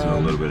 I was doing a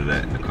little bit of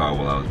that in the car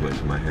while I was waiting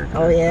for my haircut.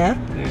 Oh yeah?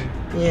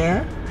 Yeah.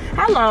 Yeah.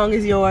 How long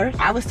is yours?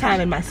 I was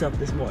timing myself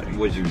this morning.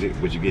 What'd you get?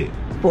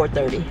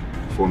 4:30.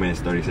 4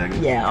 minutes 30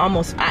 seconds? Yeah,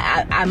 almost.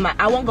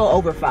 I won't go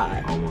over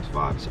 5. Almost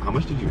 5. So how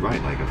much did you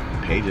write? Like a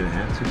page and a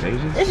half, 2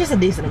 pages? It's just a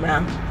decent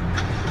amount.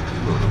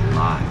 goes a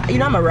lot. You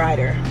know, I'm a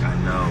rider. I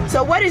know.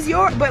 So what is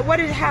your,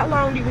 how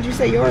long would you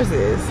say yours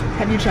is?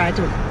 Have you tried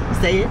to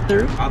say it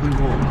through? Probably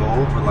won't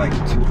go for like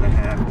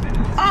 2.5 minutes.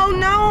 Oh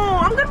no,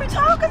 I'm gonna be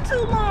talking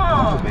too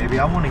long. Oh, baby,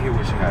 I want to hear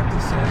what you have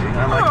to say.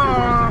 I like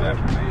your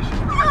words of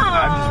affirmation.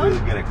 I'm just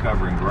really good at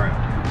covering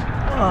ground.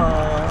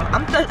 Oh,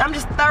 I'm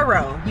just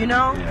thorough, you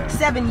know? Yeah.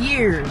 7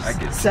 years. I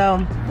get you.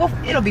 So, well,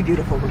 it'll be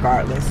beautiful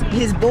regardless.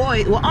 His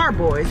boy, well, our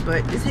boys,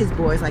 but it's his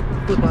boys, like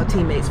football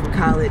teammates from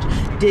college,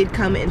 did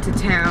come into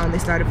town. They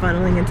started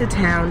funneling into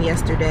town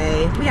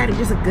yesterday. We had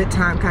just a good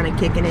time kind of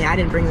kicking it. I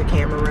didn't bring the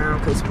camera around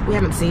because we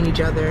haven't seen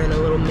each other in a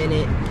little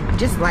minute. I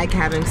just like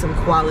having some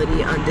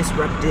quality,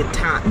 undisrupted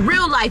time.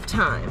 Real life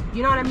time.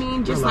 You know what I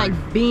mean? Just like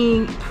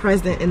being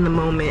present in the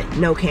moment,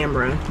 no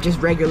camera. Just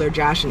regular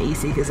Josh and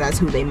Isi, because that's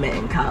who they met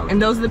in college.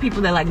 And those are the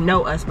people that like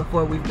know us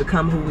before we've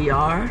become who we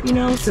are, you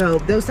know? So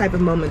those type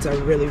of moments are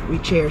really, we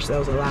cherish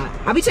those a lot.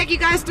 I'll be taking you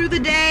guys through the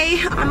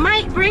day. I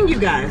might bring you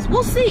guys.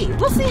 We'll see.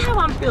 We'll see how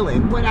I'm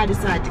feeling, what I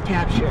decide to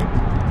capture.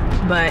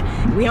 But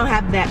we don't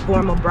have that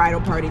formal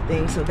bridal party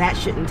thing, so that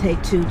shouldn't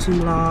take too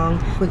long.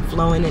 Quick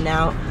flow in and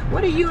out.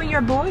 What are you and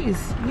your boys?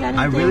 You got anything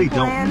I really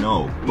planned?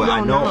 don't know, but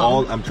I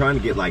know I'm trying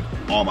to get like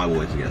all my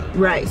boys together.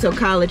 Right, so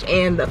college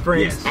and the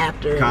friends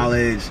after.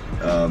 College,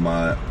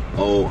 my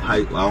old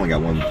I only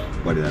got one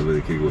buddy that I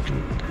really kicked with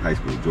from high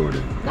school,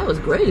 Jordan. That was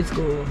grade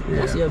school. Yeah.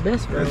 That's your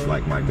best friend. That's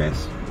like my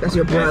best. That's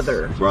your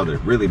brother. Brother,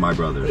 really my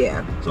brother.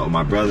 Yeah. So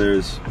my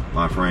brothers,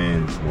 my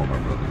friends, all my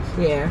brothers.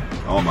 Yeah.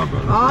 All my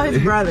brothers. All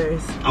his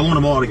brothers. I want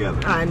them all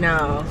together. I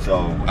know. So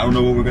I don't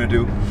know what we're gonna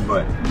do,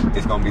 but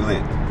it's gonna be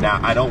lit. Now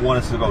I don't want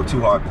us to go too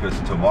hard because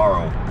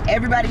tomorrow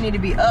everybody need to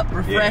be up,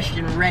 refreshed,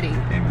 and ready.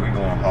 And we're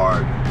going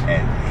hard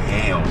as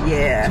hell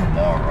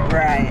tomorrow.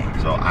 Right.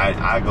 So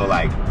I go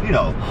like, you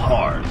know,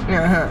 hard.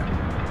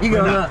 You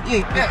go huh?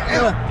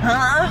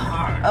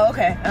 Oh,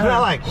 okay. We're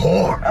not like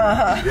hard.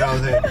 You know what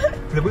I'm saying?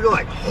 If we go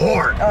like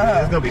hard,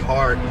 it's gonna be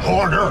hard,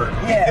 harder.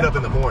 Yeah. Get up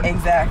in the morning.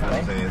 Exactly. You know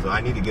what I'm saying? So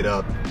I need to get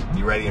up,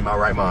 be ready in my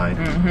right mind.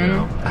 You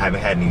know, I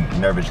haven't had any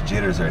nervous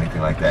jitters or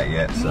anything like that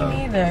yet. So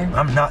me neither.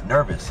 I'm not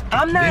nervous.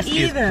 I'm not this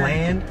either. This is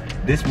planned.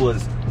 This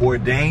was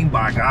ordained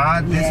by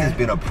God. This has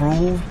been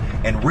approved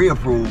and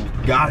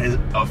reapproved. God has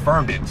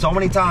affirmed it so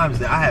many times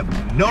that I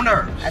have no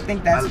nerves. I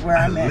think that's where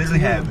I'm at. I literally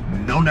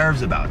have no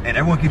nerves about it. And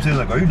everyone keeps saying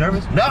like, are you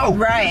nervous? No.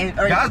 Right.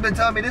 God's been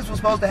telling me this was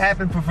supposed to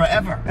happen for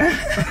forever.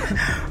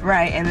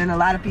 Right. And then a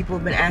lot of people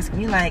have been asking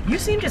me like, you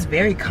seem just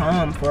very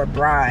calm for a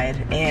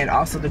bride. And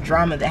also the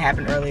drama that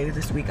happened earlier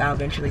this week, I'll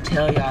eventually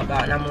tell y'all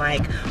about. And I'm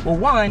like, well,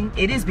 one,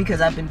 it is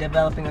because I've been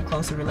developing a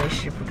closer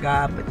relationship with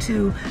God. But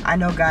two, I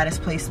know God has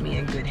placed me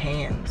in good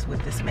hands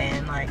with this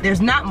man. Like,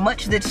 there's not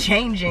much that's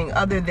changing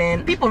other than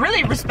people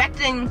really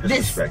respecting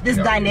this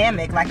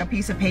dynamic, like a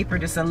piece of paper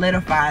to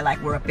solidify like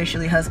we're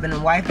officially husband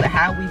and wife. But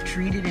how we've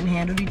treated and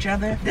handled each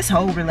other, this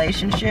whole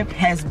relationship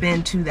has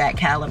been to that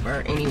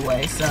caliber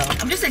anyway. So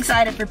I'm just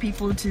excited for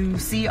people to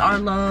see our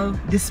love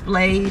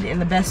displayed in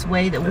the best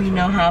way that we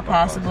know how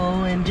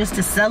possible, and just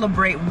to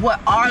celebrate what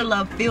our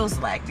love feels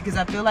like, because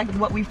I feel like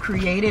what we've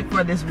created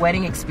for this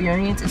wedding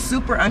experience is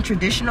super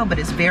untraditional, but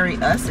it's very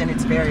us, and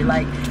it's very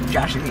like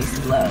Josh and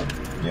Niecy's love.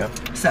 Yep.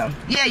 So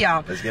yeah,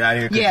 y'all. Let's get out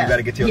of here because you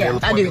gotta get to your nail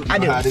appointment. I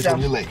do. So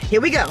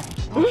here we go.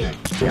 Okay.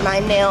 My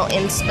nail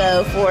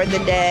inspo for the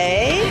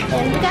day.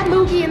 And we got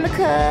Moogie in the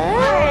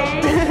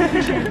cut.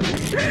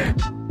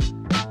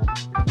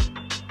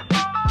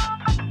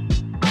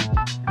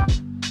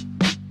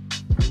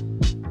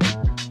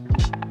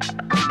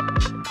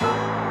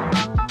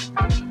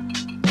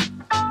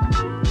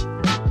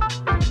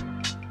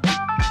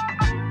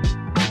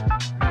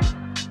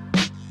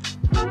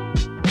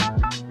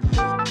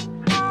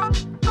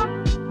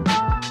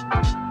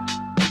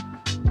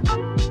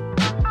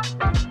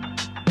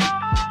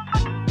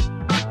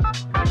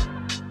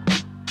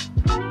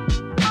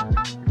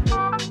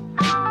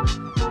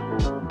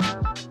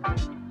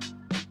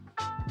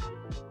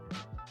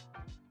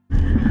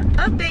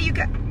 Update, you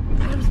got.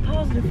 I was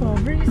pausing for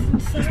a reason,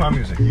 sir. It's my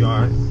music. You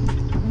alright?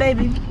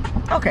 Baby.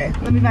 Okay,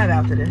 let me vibe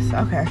out to this.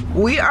 Okay.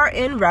 We are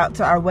en route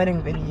to our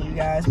wedding venue, you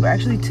guys. We're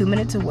actually 2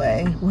 minutes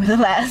away. We're the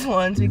last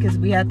ones because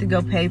we had to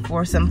go pay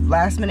for some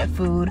last minute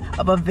food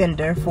of a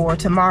vendor for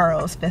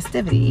tomorrow's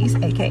festivities,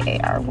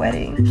 aka our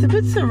wedding. It's a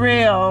bit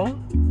surreal,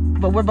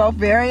 but we're both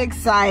very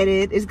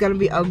excited. It's gonna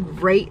be a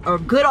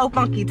good old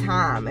funky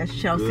time, as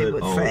Chelsea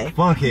would say.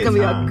 It's gonna be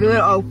a good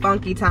old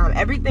funky time.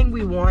 Everything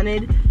we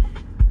wanted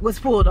was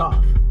pulled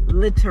off,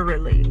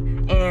 literally.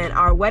 And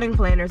our wedding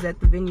planners at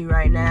the venue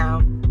right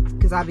now,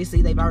 because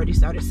obviously they've already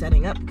started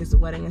setting up because the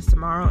wedding is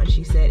tomorrow, and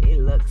she said it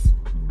looks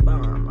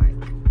bomb. Like,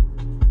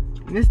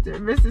 Mr.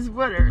 and Mrs.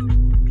 Woodard.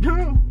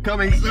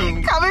 Coming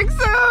soon. Coming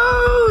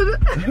soon.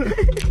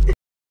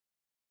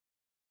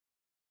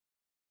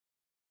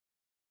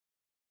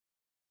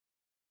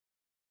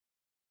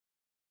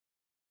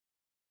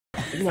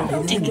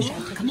 Take a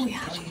shot. Come on. Wait,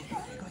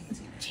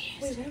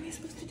 where are we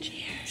supposed to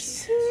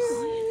cheers?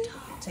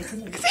 Take a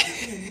look.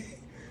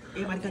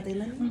 Everybody got their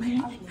lemon?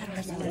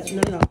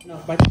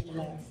 No. Right in the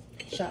last.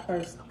 Shot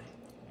first.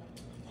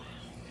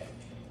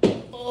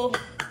 Oh.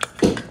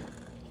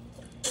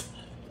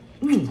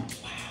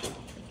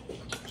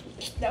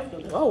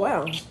 Oh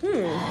wow.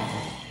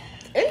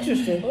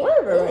 Interesting.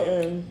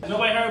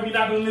 Nobody heard me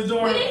knocking on this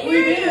door. We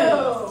did.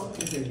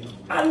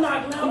 I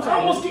knocked out. I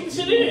almost kicked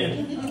shit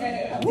in. Didn't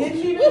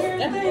even hear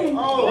anything.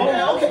 Oh,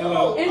 okay.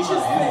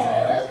 Interesting.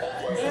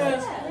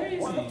 That's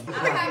crazy.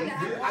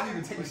 I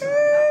need to take a shot.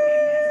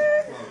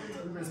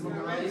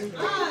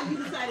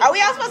 Are we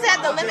all supposed to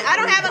have the lemon? I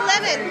don't have a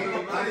lemon.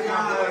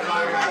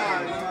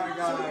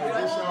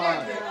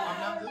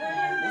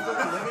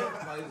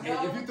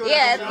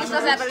 Yeah, we're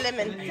supposed to have a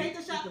lemon. Take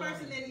the shot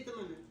first and then eat the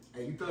lemon.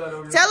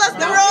 Tell us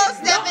the rules,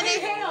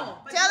 Stephanie.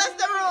 Tell us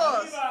the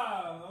rules.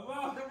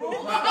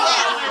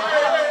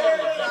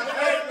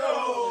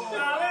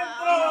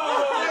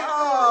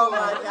 Oh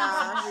my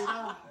gosh.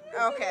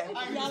 Okay.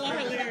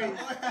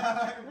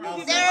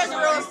 There's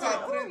rules.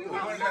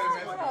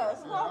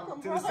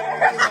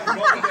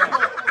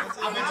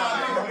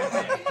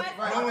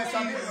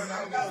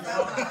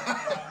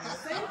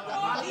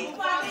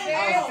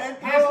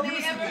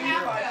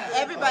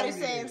 Everybody's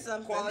saying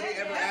something. Quality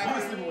ever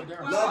after.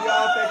 Love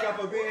y'all. Thank y'all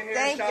for being here.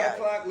 Thank Shot you.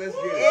 o'clock. Let's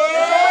get it.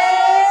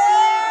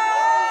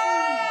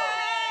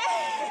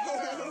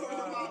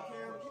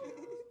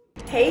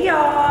 Hey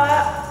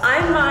y'all,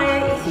 I'm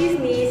Maya, Isi's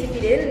niece if you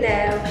didn't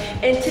know,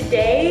 and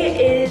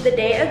today is the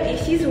day of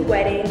Isi's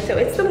wedding, so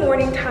it's the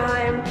morning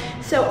time.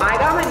 So I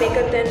got my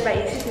makeup done by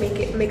Isi's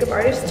makeup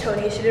artist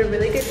Tony. She did a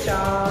really good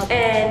job,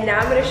 and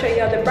now I'm going to show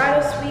y'all the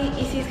bridal suite.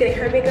 Isi's getting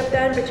her makeup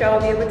done, but y'all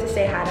will be able to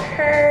say hi to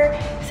her,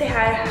 say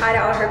hi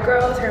to all her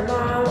girls, her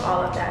mom,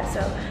 all of that. So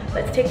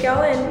let's take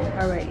y'all in.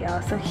 Alright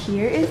y'all, so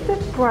here is the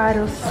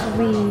bridal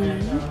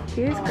suite.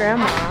 Here's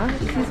Grandma,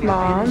 Isi's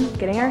mom,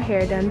 getting her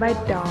hair done by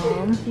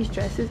Dom. These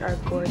dresses are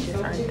gorgeous,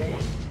 aren't they?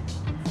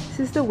 This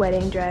is the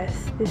wedding dress,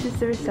 this is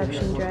the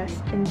reception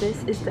dress, and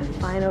this is the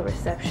final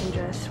reception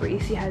dress where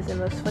Isi has the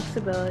most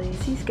flexibility.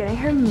 She's getting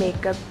her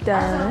makeup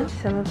done,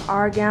 some of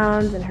our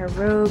gowns and her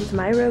robes.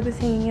 My robe is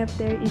hanging up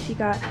there. Isi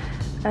got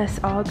us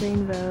all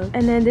green robe.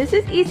 And then this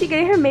is Isi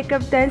getting her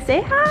makeup done.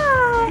 Say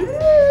hi!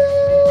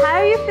 How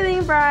are you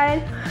feeling,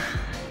 bride?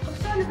 I'm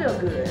starting to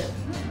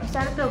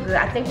feel good.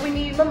 I think we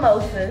need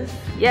mimosas.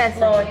 Yes.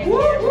 Blowing in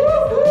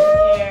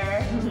here.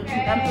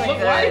 I'm feeling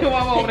good.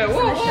 This is a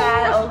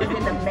shot. Ola did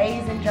an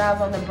amazing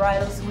job on the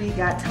bridal suite.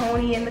 Got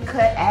Tony in the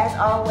cut as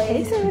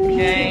always. Hey, Tony.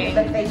 With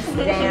the face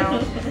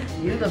down.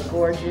 You look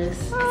gorgeous.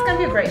 It's gonna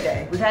be a great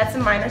day. We've had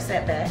some minor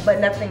setbacks, but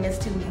nothing is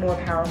too more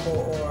powerful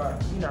or,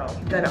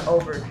 gonna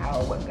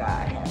overpower what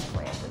God has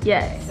planned for today.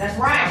 Yes. That's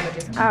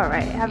right. All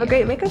right. Have a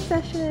great makeup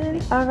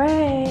session. All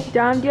right.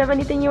 Dom, do you have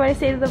anything you want to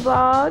say to the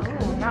vlog?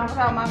 Not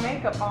without my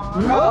makeup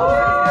on.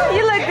 Oh,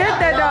 you look good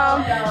there,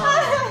 Dom.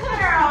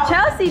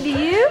 Chelsea, do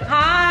you?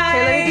 Hi.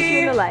 Okay, let me get you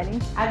in the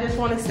lighting. I just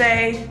want to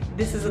say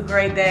this is a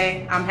great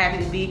day. I'm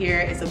happy to be here.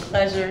 It's a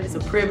pleasure. It's a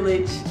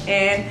privilege.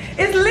 And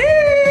it's lit.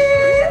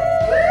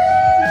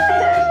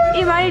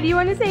 Imani, do you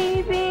want to say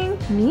anything?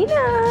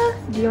 Mina,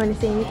 do you want to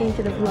say anything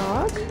to the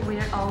vlog? We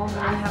are all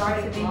very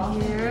happy to be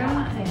here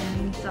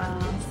and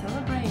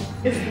celebrate.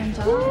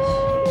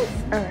 Enjoy. Yes.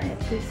 All right,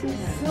 this is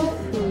the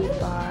food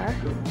bar.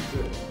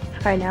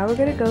 All right, now we're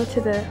gonna go to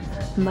the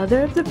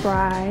mother of the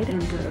bride.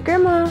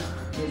 Grandma,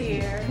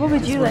 Here. what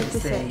would you like to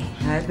say?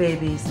 Hi,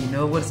 babies. You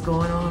know what's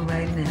going on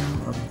right now?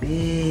 A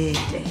big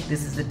day.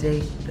 This is the day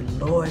the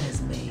Lord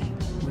has made.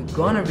 We're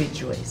gonna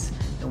rejoice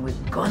and we're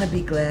gonna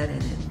be glad in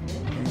it.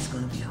 And it's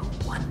gonna be a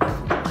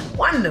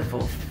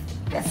wonderful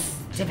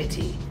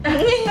festivity.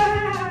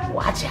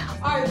 Watch out.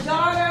 Our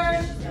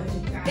daughter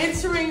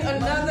entering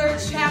another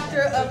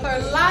chapter of her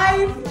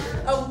life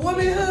of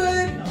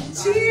womanhood.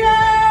 Cheers!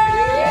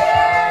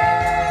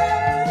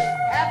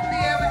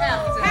 Happily ever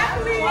after.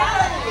 Happily ever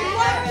after.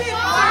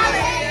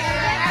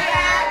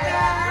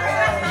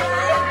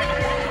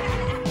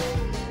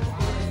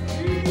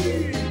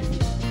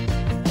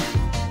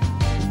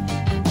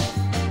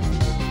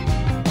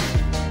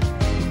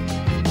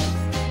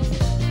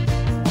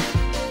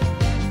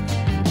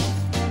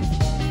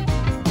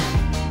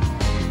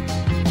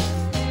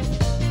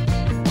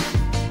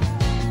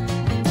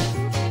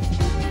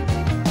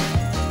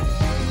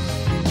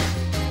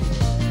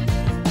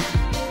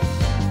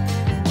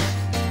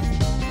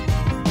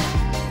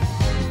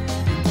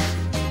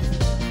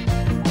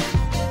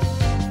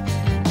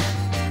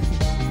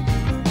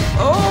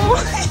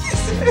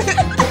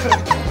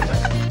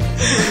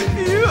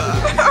 You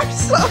are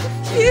so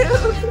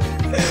cute.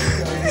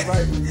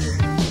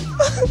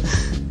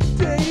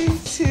 Day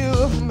 2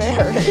 of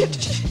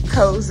marriage.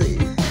 Cozy.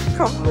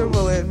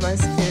 Comfortable in my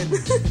skin.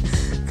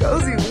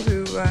 Cozy with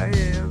who I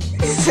am.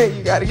 He said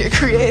you gotta get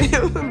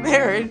creative in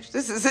marriage.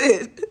 This is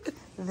it.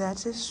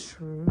 That is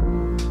true.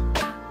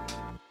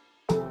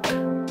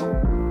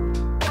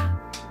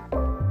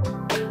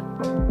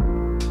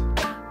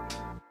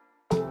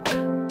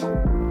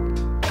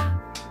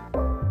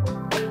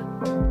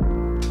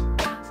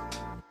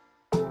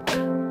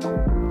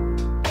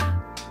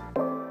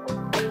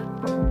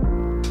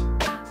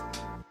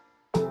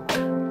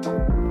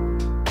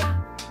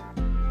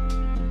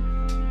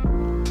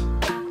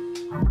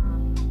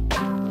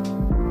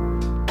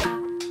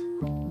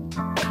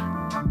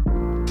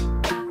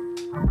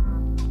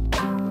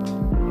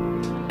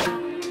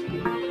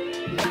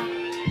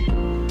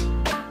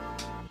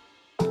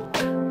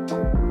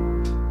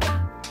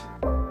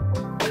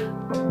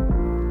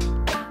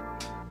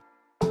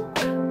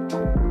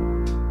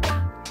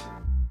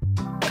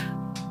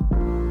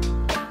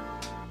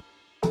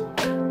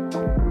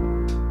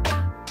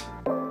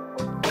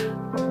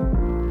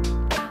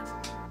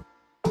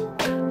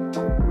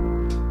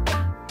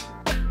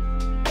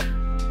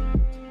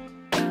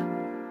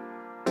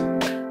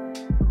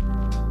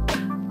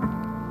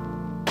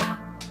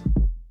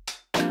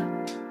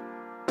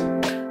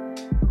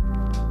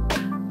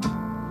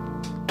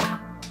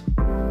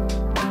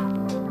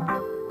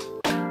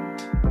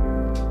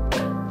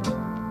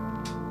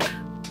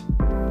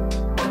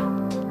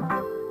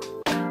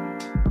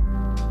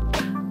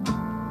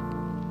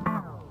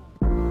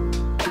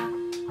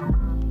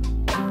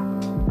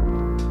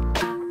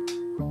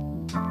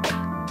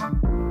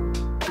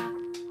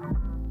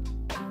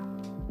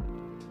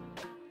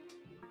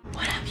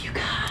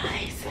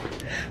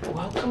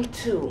 welcome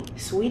to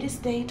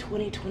Sweetest Day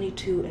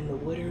 2022 in the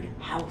Woodard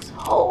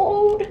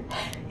household.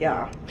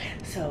 Yeah,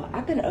 so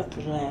I've been up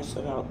for the last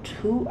about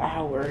 2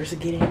 hours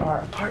getting our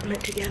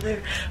apartment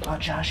together while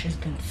Josh has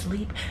been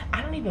asleep.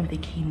 I don't even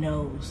think he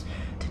knows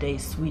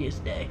today's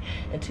Sweetest Day.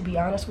 And to be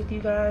honest with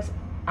you guys,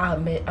 I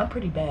admit I'm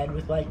pretty bad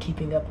with like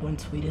keeping up when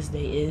Sweetest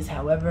Day is.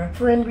 However, a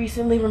friend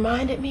recently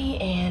reminded me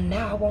and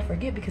now I won't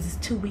forget because it's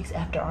 2 weeks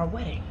after our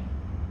wedding.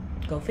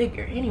 Go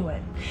figure.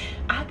 Anyway,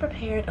 I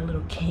prepared a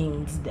little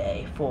King's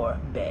Day for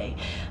Bae.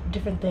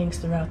 Different things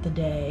throughout the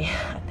day.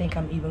 I think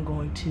I'm even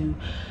going to,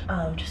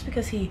 just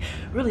because he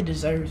really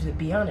deserves it,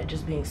 beyond it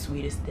just being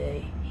Sweetest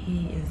Day.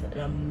 He is an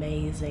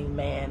amazing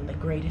man, the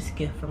greatest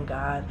gift from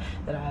God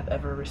that I've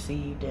ever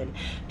received, and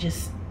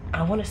just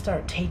I want to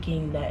start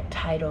taking that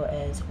title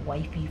as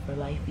wifey for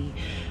lifey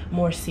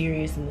more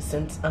serious in the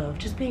sense of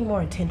just being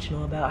more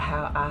intentional about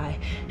how I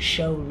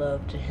show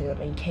love to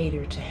him and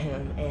cater to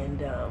him, and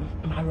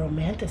my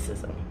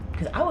romanticism.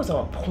 Because I was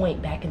on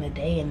point back in the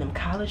day, in them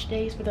college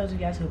days, for those of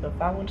you guys who have been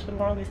following us for the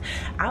longest,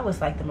 I was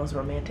like the most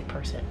romantic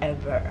person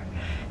ever.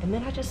 And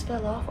then I just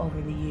fell off over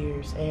the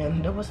years,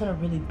 and there wasn't a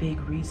really big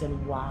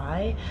reason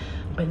why.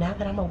 But now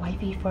that I'm a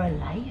wifey for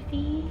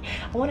lifey,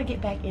 I want to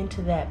get back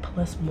into that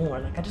plus more.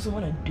 Like, I just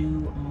want to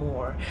do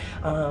more.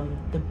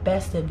 The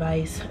best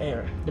advice,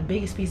 or the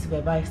biggest piece of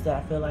advice that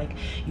I feel like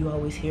you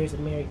always hear as a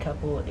married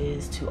couple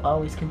is to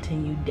always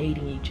continue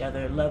dating each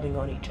other, loving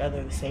on each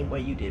other the same way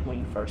you did when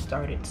you first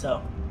started.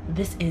 So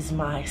this is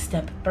my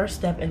first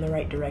step in the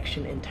right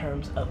direction in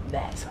terms of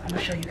that. So I'm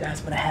gonna show you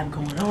guys what I have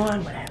going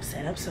on, what I have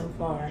set up so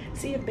far.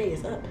 See if Bae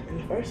is up in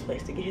the first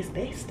place to get his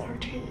day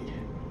started.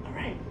 All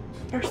right,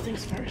 first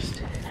things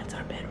first, that's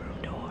our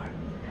bedroom door.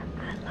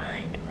 I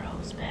lined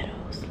rose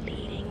petals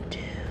leading to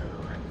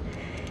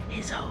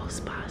his whole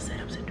spa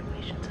setup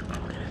situation. So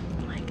I'm gonna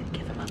like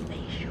give him a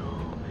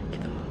facial,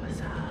 give him a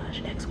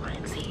massage, X, Y,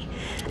 and Z.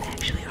 I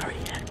actually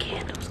already have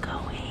candles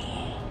going.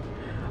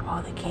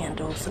 All the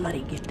candles,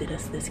 somebody gifted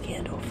us this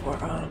candle for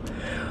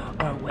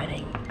our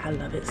wedding. I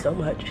love it so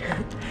much.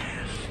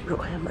 We'll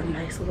have a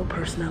nice little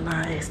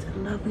personalized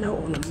love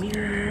note on the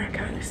mirror.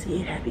 Kind of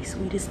see it. Happy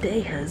Sweetest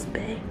Day,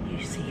 husband.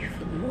 You see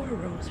more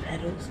rose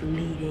petals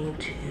leading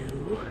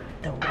to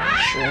the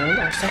washroom,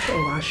 our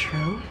second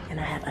washroom. And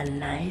I have a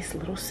nice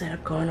little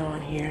setup going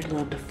on here. A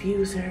little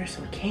diffuser,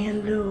 some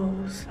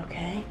candles,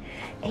 okay?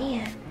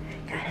 And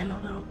got him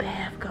a little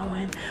bath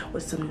going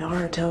with some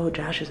Naruto.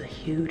 Josh is a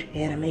huge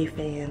anime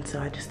fan, so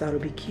I just thought it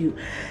would be cute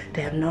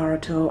to have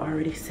Naruto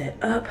already set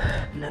up.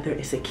 Another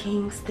It's a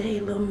King's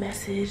Day little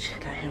message.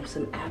 Got him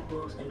some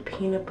apples and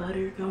peanut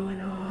butter going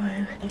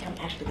on. I think I'm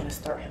actually gonna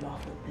start him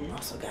off with this.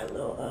 Also got a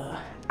little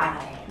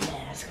eye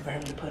mask for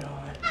him to put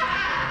on.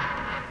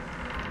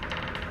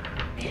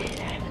 And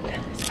I haven't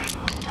done this in a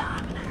long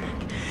time, and I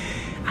think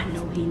I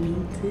know he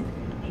needs it.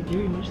 He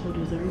very much so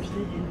deserves it,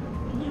 and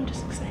I'm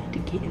just excited to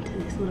get into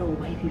this little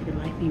wifey for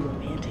lifey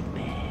romantic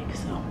bag.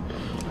 So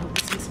I hope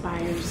this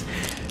inspires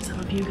some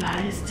of you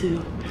guys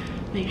to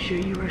make sure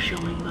you are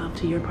showing love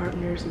to your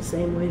partners the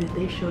same way that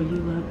they show you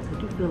love. Because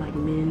I do feel like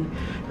men,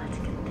 let's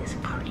get this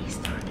party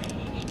started.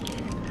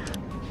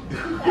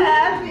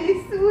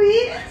 Happy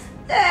Sweetest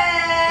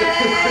Day!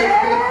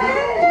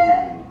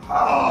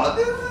 Oh,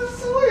 this is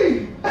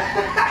sweet.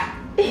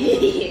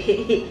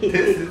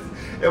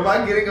 Am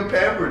I getting a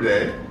pamper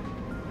day?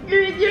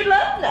 You're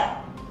love now.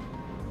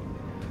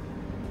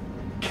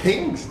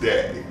 King's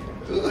Day.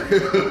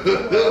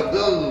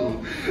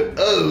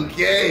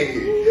 Okay,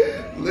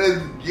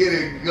 let's get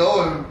it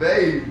going,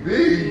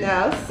 baby.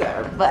 No,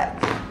 sir, but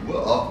we're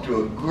off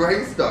to a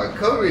great start.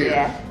 Come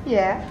here.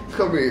 Yeah.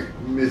 Come here,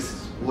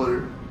 Miss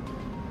Woodard.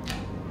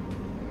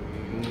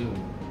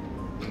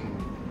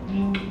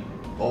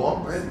 Oh,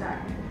 I'm ready.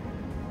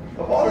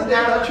 Of all the days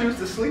I choose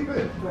to sleep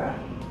in. Bro,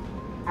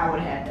 I would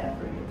have had that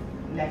for you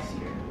next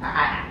year.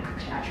 I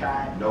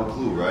tried. No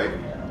clue, right?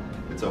 No.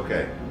 It's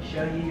okay.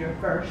 Show you your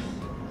first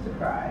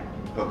surprise.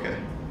 Okay.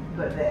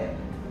 But then.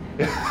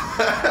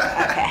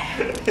 Okay.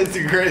 It's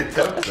a great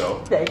attempt,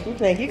 though. Thank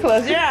you.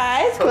 Close your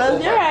eyes.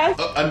 Close your eyes.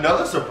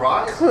 Another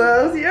surprise?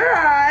 Close your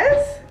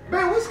eyes.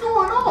 Man, what's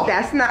going on?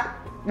 That's not.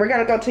 We're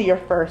gonna go to your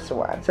first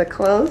one. So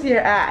close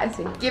your eyes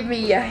and give me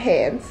your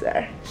hand,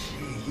 sir.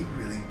 Gee, you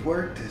really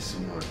worked this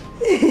morning.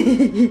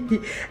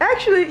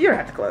 Actually, you don't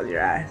have to close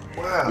your eyes.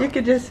 Wow. You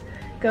could just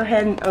go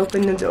ahead and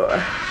open the door.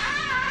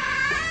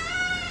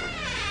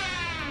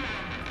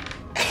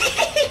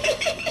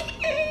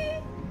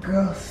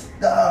 Girl,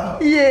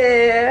 stop.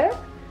 Yeah.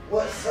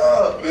 What's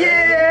up, man?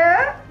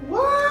 Yeah.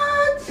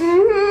 What?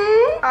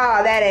 Mm-hmm.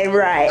 Oh, that ain't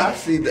right. I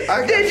see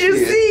that. Did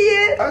you see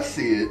it? I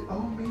see it.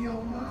 Oh, me,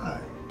 oh, my.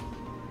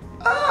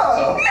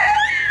 Oh.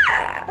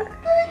 Yeah.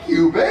 Thank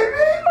you, baby.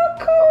 Of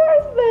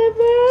course,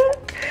 baby.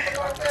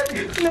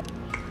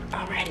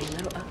 Alrighty,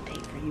 little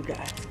update for you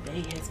guys.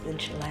 Bae has been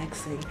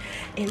chillaxing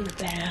in the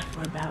bath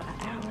for about an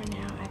hour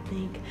now, I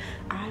think.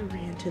 I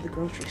ran to the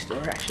grocery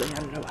store. Actually, I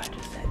don't know why I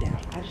just sat down.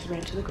 I just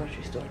ran to the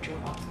grocery store,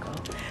 drove off to go.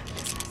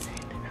 Because I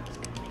said that I was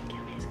going to make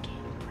him his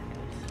king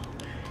breakfast. So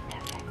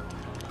have that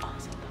going on.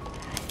 Also, look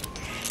what I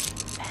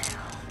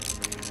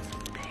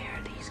found.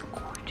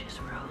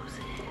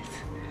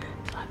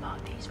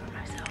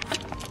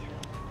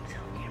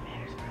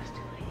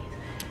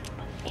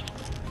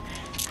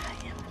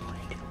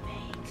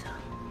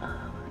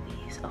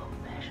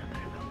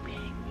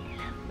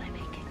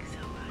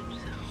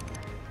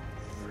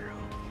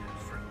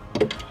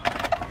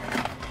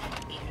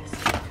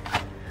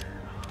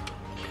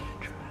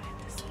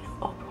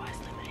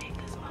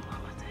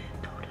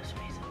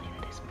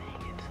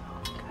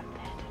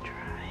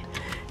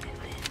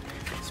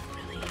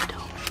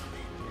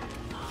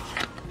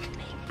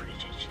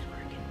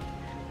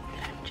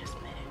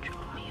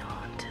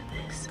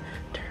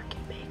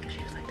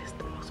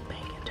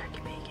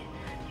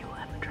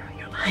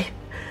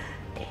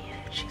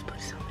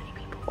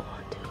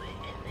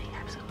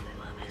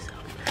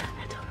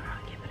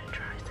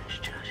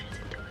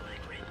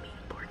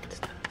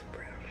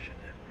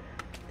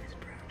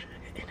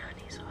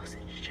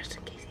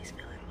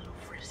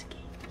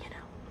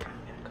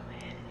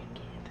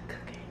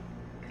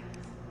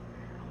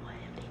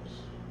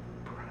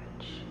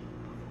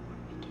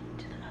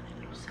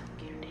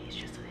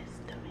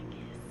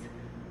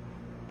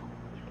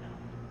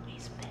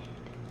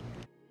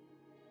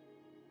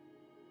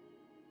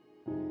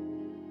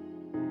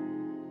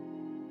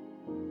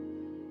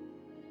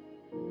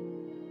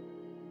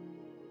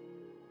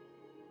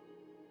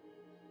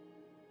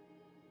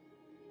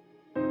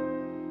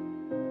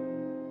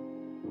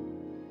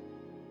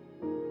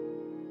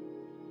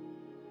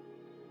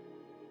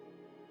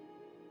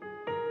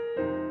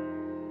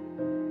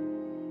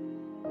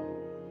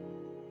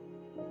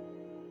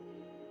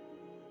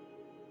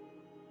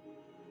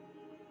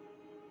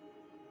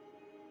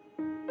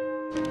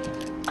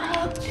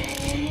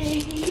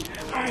 Okay.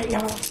 Alright,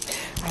 y'all.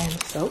 I am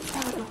so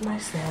proud of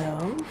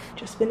myself.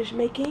 Just finished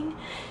making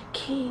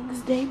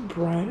King's Day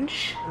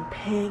brunch. And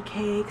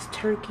pancakes,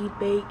 turkey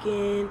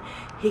bacon,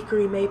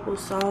 hickory maple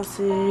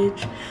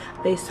sausage.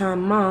 FaceTime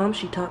mom.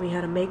 She taught me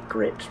how to make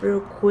grits real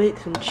quick.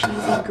 Some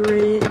cheesy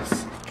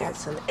grits. Got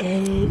some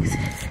eggs.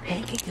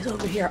 Pancake is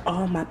over here.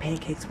 All my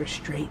pancakes were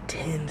straight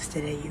 10s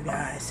today, you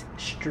guys.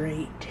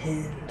 Straight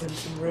 10s. Putting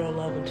some real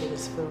love into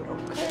this food,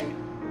 okay?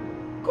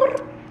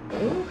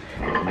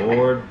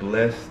 Lord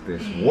bless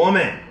this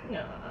woman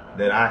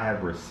that I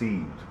have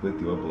received with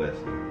your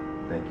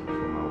blessing. Thank you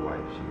for my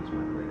wife. She is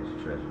my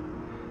greatest treasure.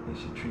 And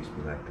she treats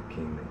me like the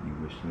king that you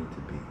wish me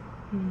to be.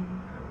 I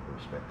will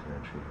respect her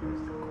and treat her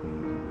as the queen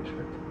you wish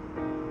her to be.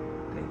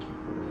 Thank you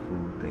for the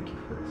food. Thank you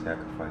for the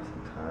sacrifice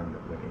and time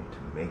that went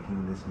into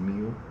making this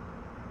meal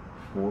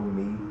for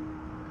me.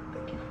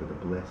 Thank you for the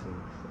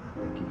blessings.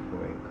 Thank you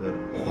for a good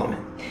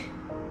woman.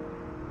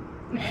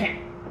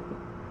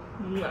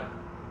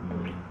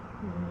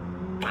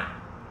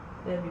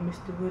 Love you,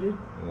 Mr. Woodard.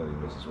 I love you,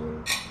 Mrs.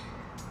 Woodard.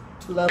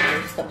 Love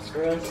these cups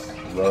for us.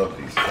 Love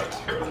these cups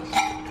for us.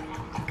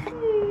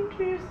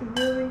 Cheers to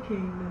building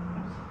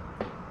kingdoms.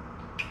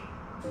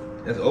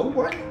 It's over,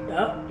 what?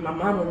 Yup. My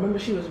mom, remember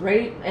she was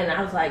ready, and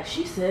I was like,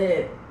 she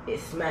said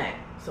it's smack,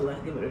 so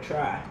let's give it a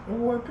try. Oh,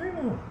 what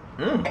primo?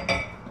 Good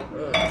God.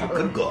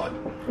 Good God.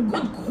 Good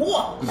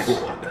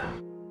God.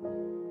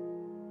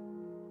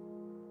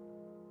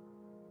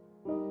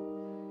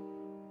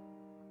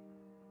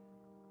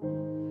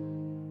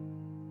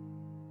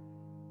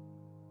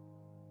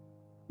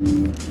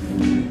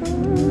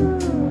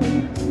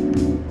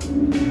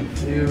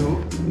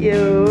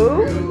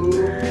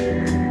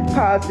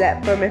 Pause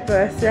that for me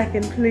for a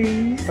second,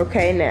 please.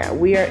 Okay, now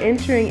we are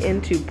entering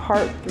into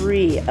part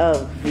 3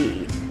 of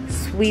the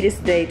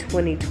Sweetest Day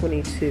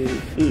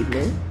 2022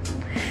 evening.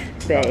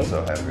 I'm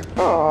so happy.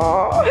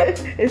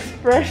 Aww, it's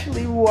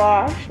freshly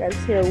washed. Got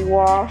his hair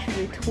washed,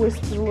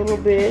 retwisted a little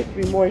bit,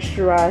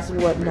 remoisturized and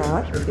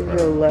whatnot. It's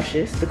real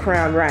luscious. The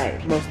crown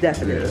right, most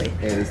definitely.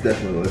 Yeah, and it's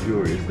definitely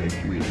luxurious. Thank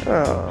you.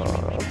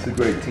 Aww. It's a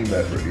great team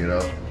effort, you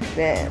know.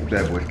 Damn.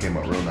 Bad boys came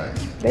out real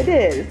nice. They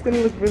did. It's gonna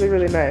look really,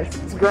 really nice.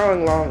 It's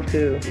growing long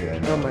too. Yeah.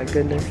 Oh my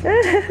goodness.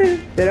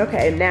 But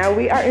okay, now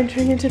we are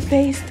entering into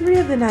phase 3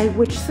 of the night,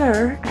 which,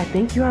 sir, I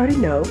think you already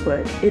know,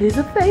 but it is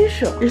a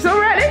facial. You're so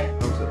ready?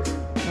 I'm so ready.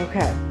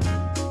 Okay.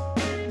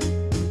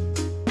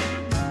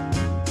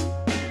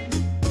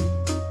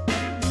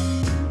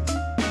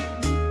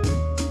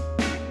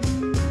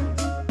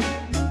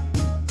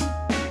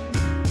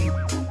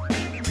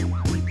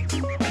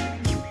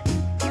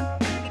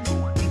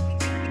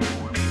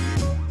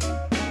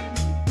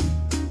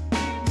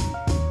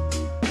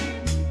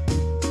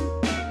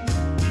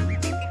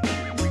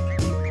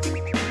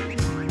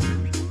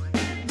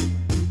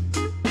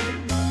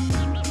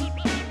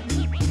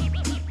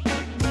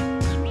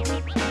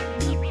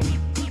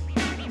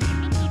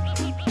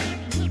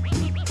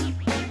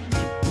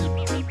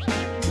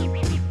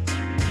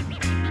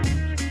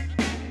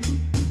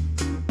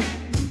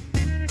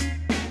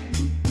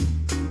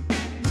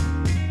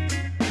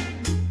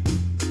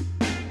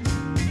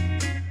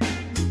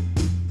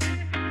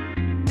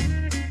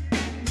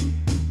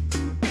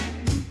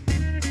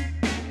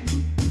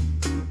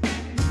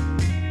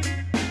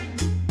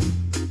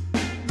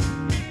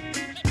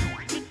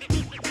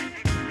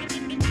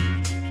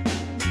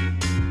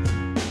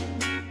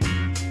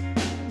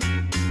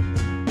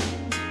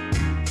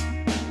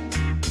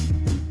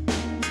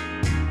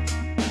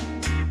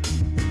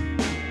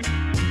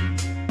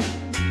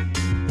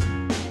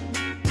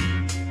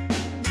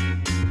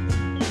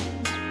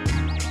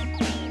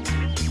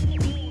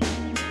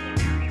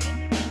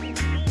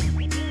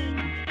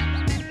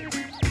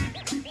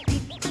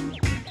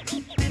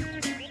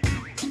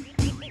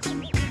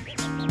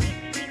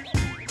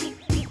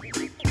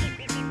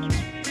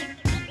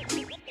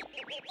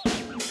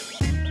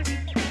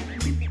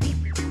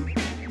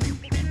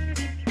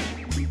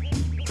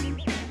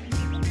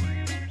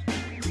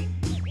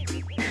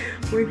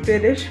 We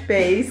finished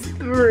phase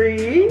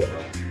 3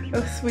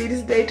 of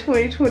Sweetest Day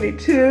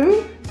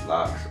 2022.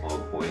 Locks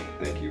on point.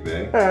 Thank you,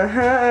 babe.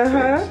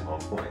 Face on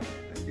point.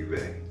 Thank you,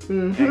 babe.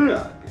 Thank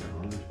God.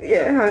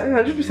 Yeah,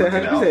 100%,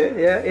 100%.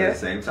 Yeah. At the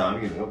same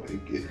time, you know,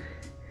 get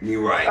me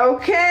right.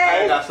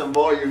 Okay. I got some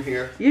volume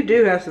here. You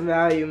do have some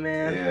value,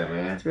 man. Yeah,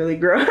 man. It's really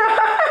growing.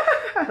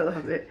 I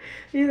love it.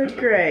 You look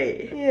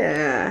great.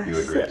 Yeah. You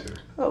look great too.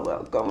 Oh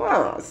well, come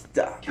on,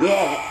 stop.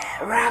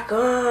 Yeah, rock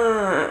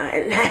on.